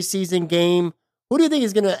first preseason game. Who do you think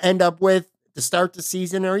he's going to end up with to start the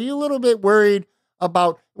season? Are you a little bit worried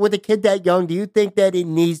about, with a kid that young, do you think that it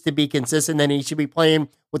needs to be consistent, that he should be playing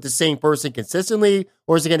with the same person consistently,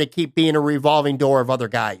 or is it going to keep being a revolving door of other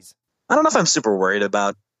guys? I don't know if I'm super worried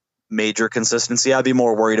about major consistency. I'd be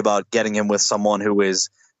more worried about getting him with someone who is,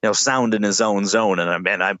 sound in his own zone.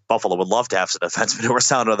 And Buffalo would love to have some defensemen who are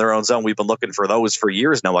sound in their own zone. We've been looking for those for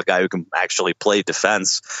years now, a guy who can actually play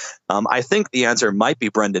defense. I think the answer might be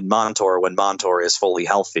Brendan Montour when Montour is fully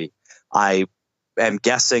healthy. I am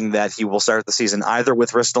guessing that he will start the season either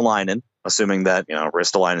with Ristolainen, assuming that,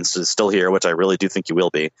 Ristolainen is still here, which I really do think he will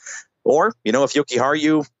be. Or, if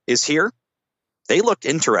Jokiharju is here, they look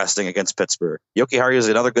interesting against Pittsburgh. Jokiharju is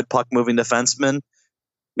another good puck-moving defenseman.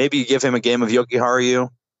 Maybe you give him a game of Jokiharju,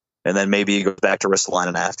 and then maybe you go back to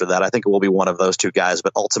Ristolainen after that. I think it will be one of those 2 guys,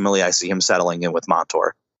 but ultimately I see him settling in with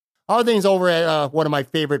Montour. All things over at one of my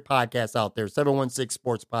favorite podcasts out there, 716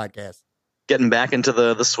 Sports Podcast. Getting back into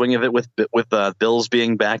the swing of it with Bills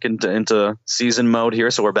being back into season mode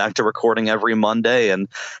here. So we're back to recording every Monday. And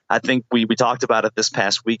I think we talked about it this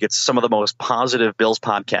past week. It's some of the most positive Bills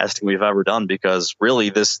podcasting we've ever done, because really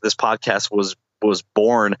this podcast was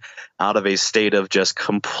born out of a state of just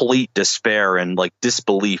complete despair and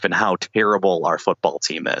disbelief in how terrible our football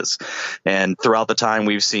team is. And throughout the time,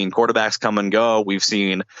 we've seen quarterbacks come and go. We've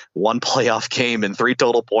seen 1 playoff game and 3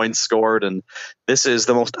 total points scored. And this is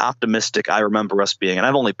the most optimistic I remember us being. And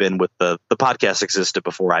I've only been with the podcast existed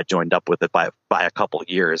before I joined up with it by a couple of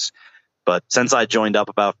years. But since I joined up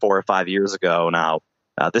about 4 or 5 years ago now,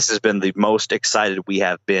 this has been the most excited we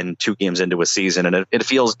have been 2 games into a season, and it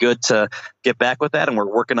feels good to get back with that. And we're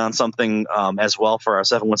working on something as well for our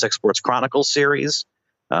 716 Sports Chronicles series,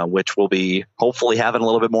 which we'll be hopefully having a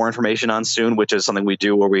little bit more information on soon, which is something we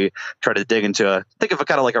do where we try to dig into, think of it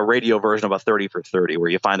kind of like a radio version of a 30 for 30,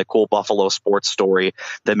 where you find a cool Buffalo sports story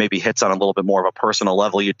that maybe hits on a little bit more of a personal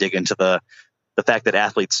level. You dig into the fact that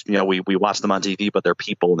athletes, we watch them on TV, but they're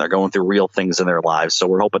people and they're going through real things in their lives. So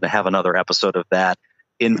we're hoping to have another episode of that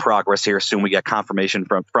in progress here soon. We get confirmation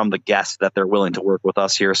from the guests that they're willing to work with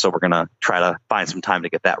us here. So we're going to try to find some time to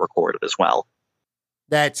get that recorded as well.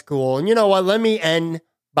 That's cool. And you know what? Let me end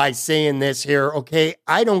by saying this here. Okay.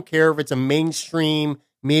 I don't care if it's a mainstream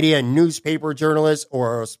media, newspaper journalist,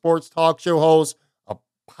 or a sports talk show host, a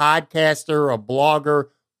podcaster, a blogger,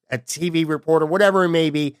 a TV reporter, whatever it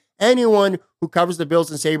may be. Anyone who covers the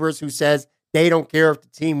Bills and Sabres who says they don't care if the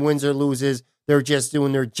team wins or loses, they're just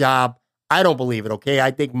doing their job. I don't believe it, okay?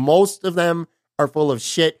 I think most of them are full of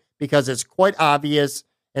shit, because it's quite obvious,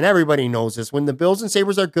 and everybody knows this. When the Bills and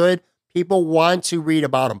Sabres are good, people want to read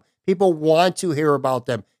about them. People want to hear about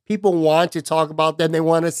them. People want to talk about them. They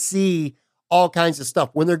want to see all kinds of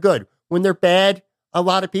stuff when they're good. When they're bad, a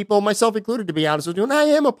lot of people, myself included, to be honest with you, and I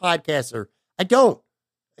am a podcaster, I don't.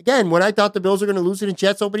 Again, when I thought the Bills were going to lose it in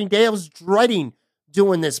Jets opening day, I was dreading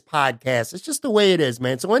doing this podcast. It's just the way it is,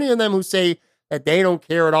 man. So any of them who say that they don't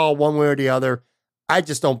care at all one way or the other, I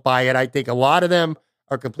just don't buy it. I think a lot of them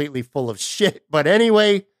are completely full of shit. But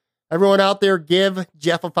anyway, everyone out there, give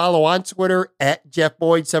Jeff a follow on Twitter at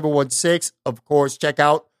JeffBoyd716. Of course, check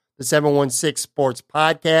out the 716 Sports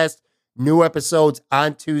Podcast. New episodes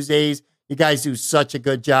on Tuesdays. You guys do such a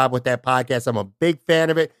good job with that podcast. I'm a big fan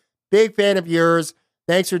of it. Big fan of yours.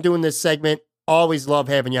 Thanks for doing this segment. Always love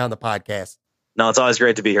having you on the podcast. No, it's always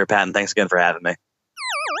great to be here, Pat, and thanks again for having me.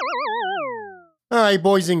 All right,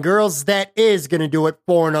 boys and girls, that is going to do it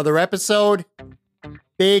for another episode.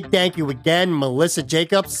 Big thank you again, Melissa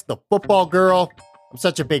Jacobs, the football girl. I'm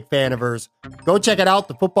such a big fan of hers. Go check it out,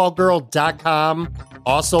 thefootballgirl.com.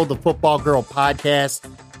 Also, the Football Girl Podcast.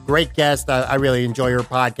 Great guest. I really enjoy her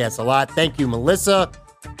podcast a lot. Thank you, Melissa.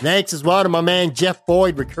 Thanks as well to my man, Jeff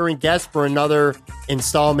Boyd, recurring guest for another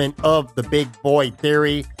installment of The Big Boy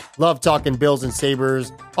Theory. Love talking Bills and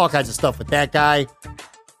Sabres, all kinds of stuff with that guy.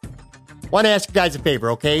 Want to ask you guys a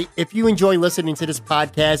favor, okay? If you enjoy listening to this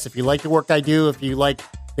podcast, if you like the work I do, if you like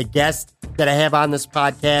the guests that I have on this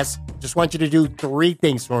podcast, just want you to do 3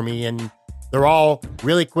 things for me, and they're all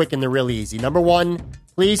really quick and they're really easy. Number 1,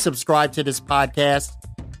 please subscribe to this podcast.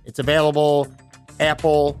 It's available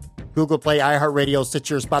Apple, Google Play, iHeartRadio,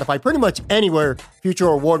 Stitcher, Spotify, pretty much anywhere future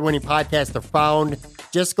award-winning podcasts are found.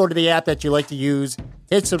 Just go to the app that you like to use,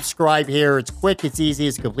 hit subscribe here. It's quick, it's easy,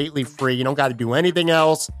 it's completely free. You don't got to do anything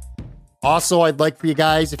else. Also, I'd like for you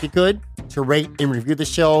guys, if you could, to rate and review the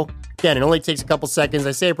show. Again, it only takes a couple seconds.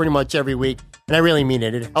 I say it pretty much every week, and I really mean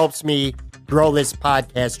it. It helps me grow this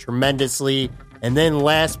podcast tremendously. And then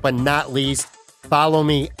last but not least, follow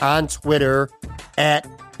me on Twitter at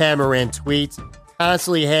Tamaran Tweets.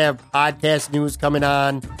 Constantly have podcast news coming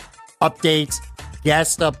on, updates,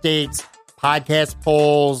 guest updates, podcast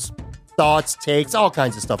polls, thoughts, takes, all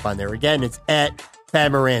kinds of stuff on there. Again, it's at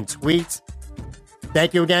Tamaran Tweets.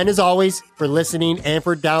 Thank you again, as always, for listening and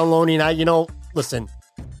for downloading. Listen,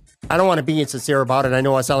 I don't want to be insincere about it. I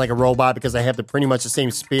know I sound like a robot because I have pretty much the same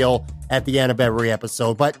spiel at the end of every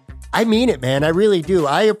episode, but I mean it, man. I really do.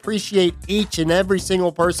 I appreciate each and every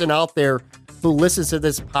single person out there who listens to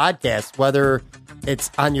this podcast, whether it's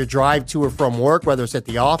on your drive to or from work, whether it's at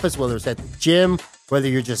the office, whether it's at the gym, whether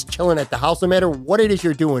you're just chilling at the house, no matter what it is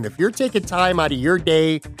you're doing. If you're taking time out of your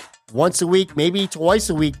day once a week, maybe twice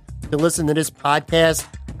a week, to listen to this podcast,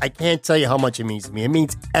 I can't tell you how much it means to me. It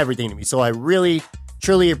means everything to me. So I really,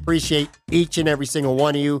 truly appreciate each and every single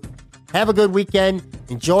one of you. Have a good weekend.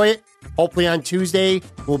 Enjoy it. Hopefully on Tuesday,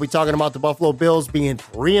 we'll be talking about the Buffalo Bills being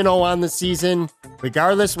 3-0 on the season.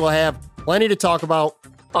 Regardless, we'll have plenty to talk about.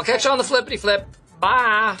 I'll catch you on the flippity flip.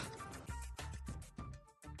 Bye.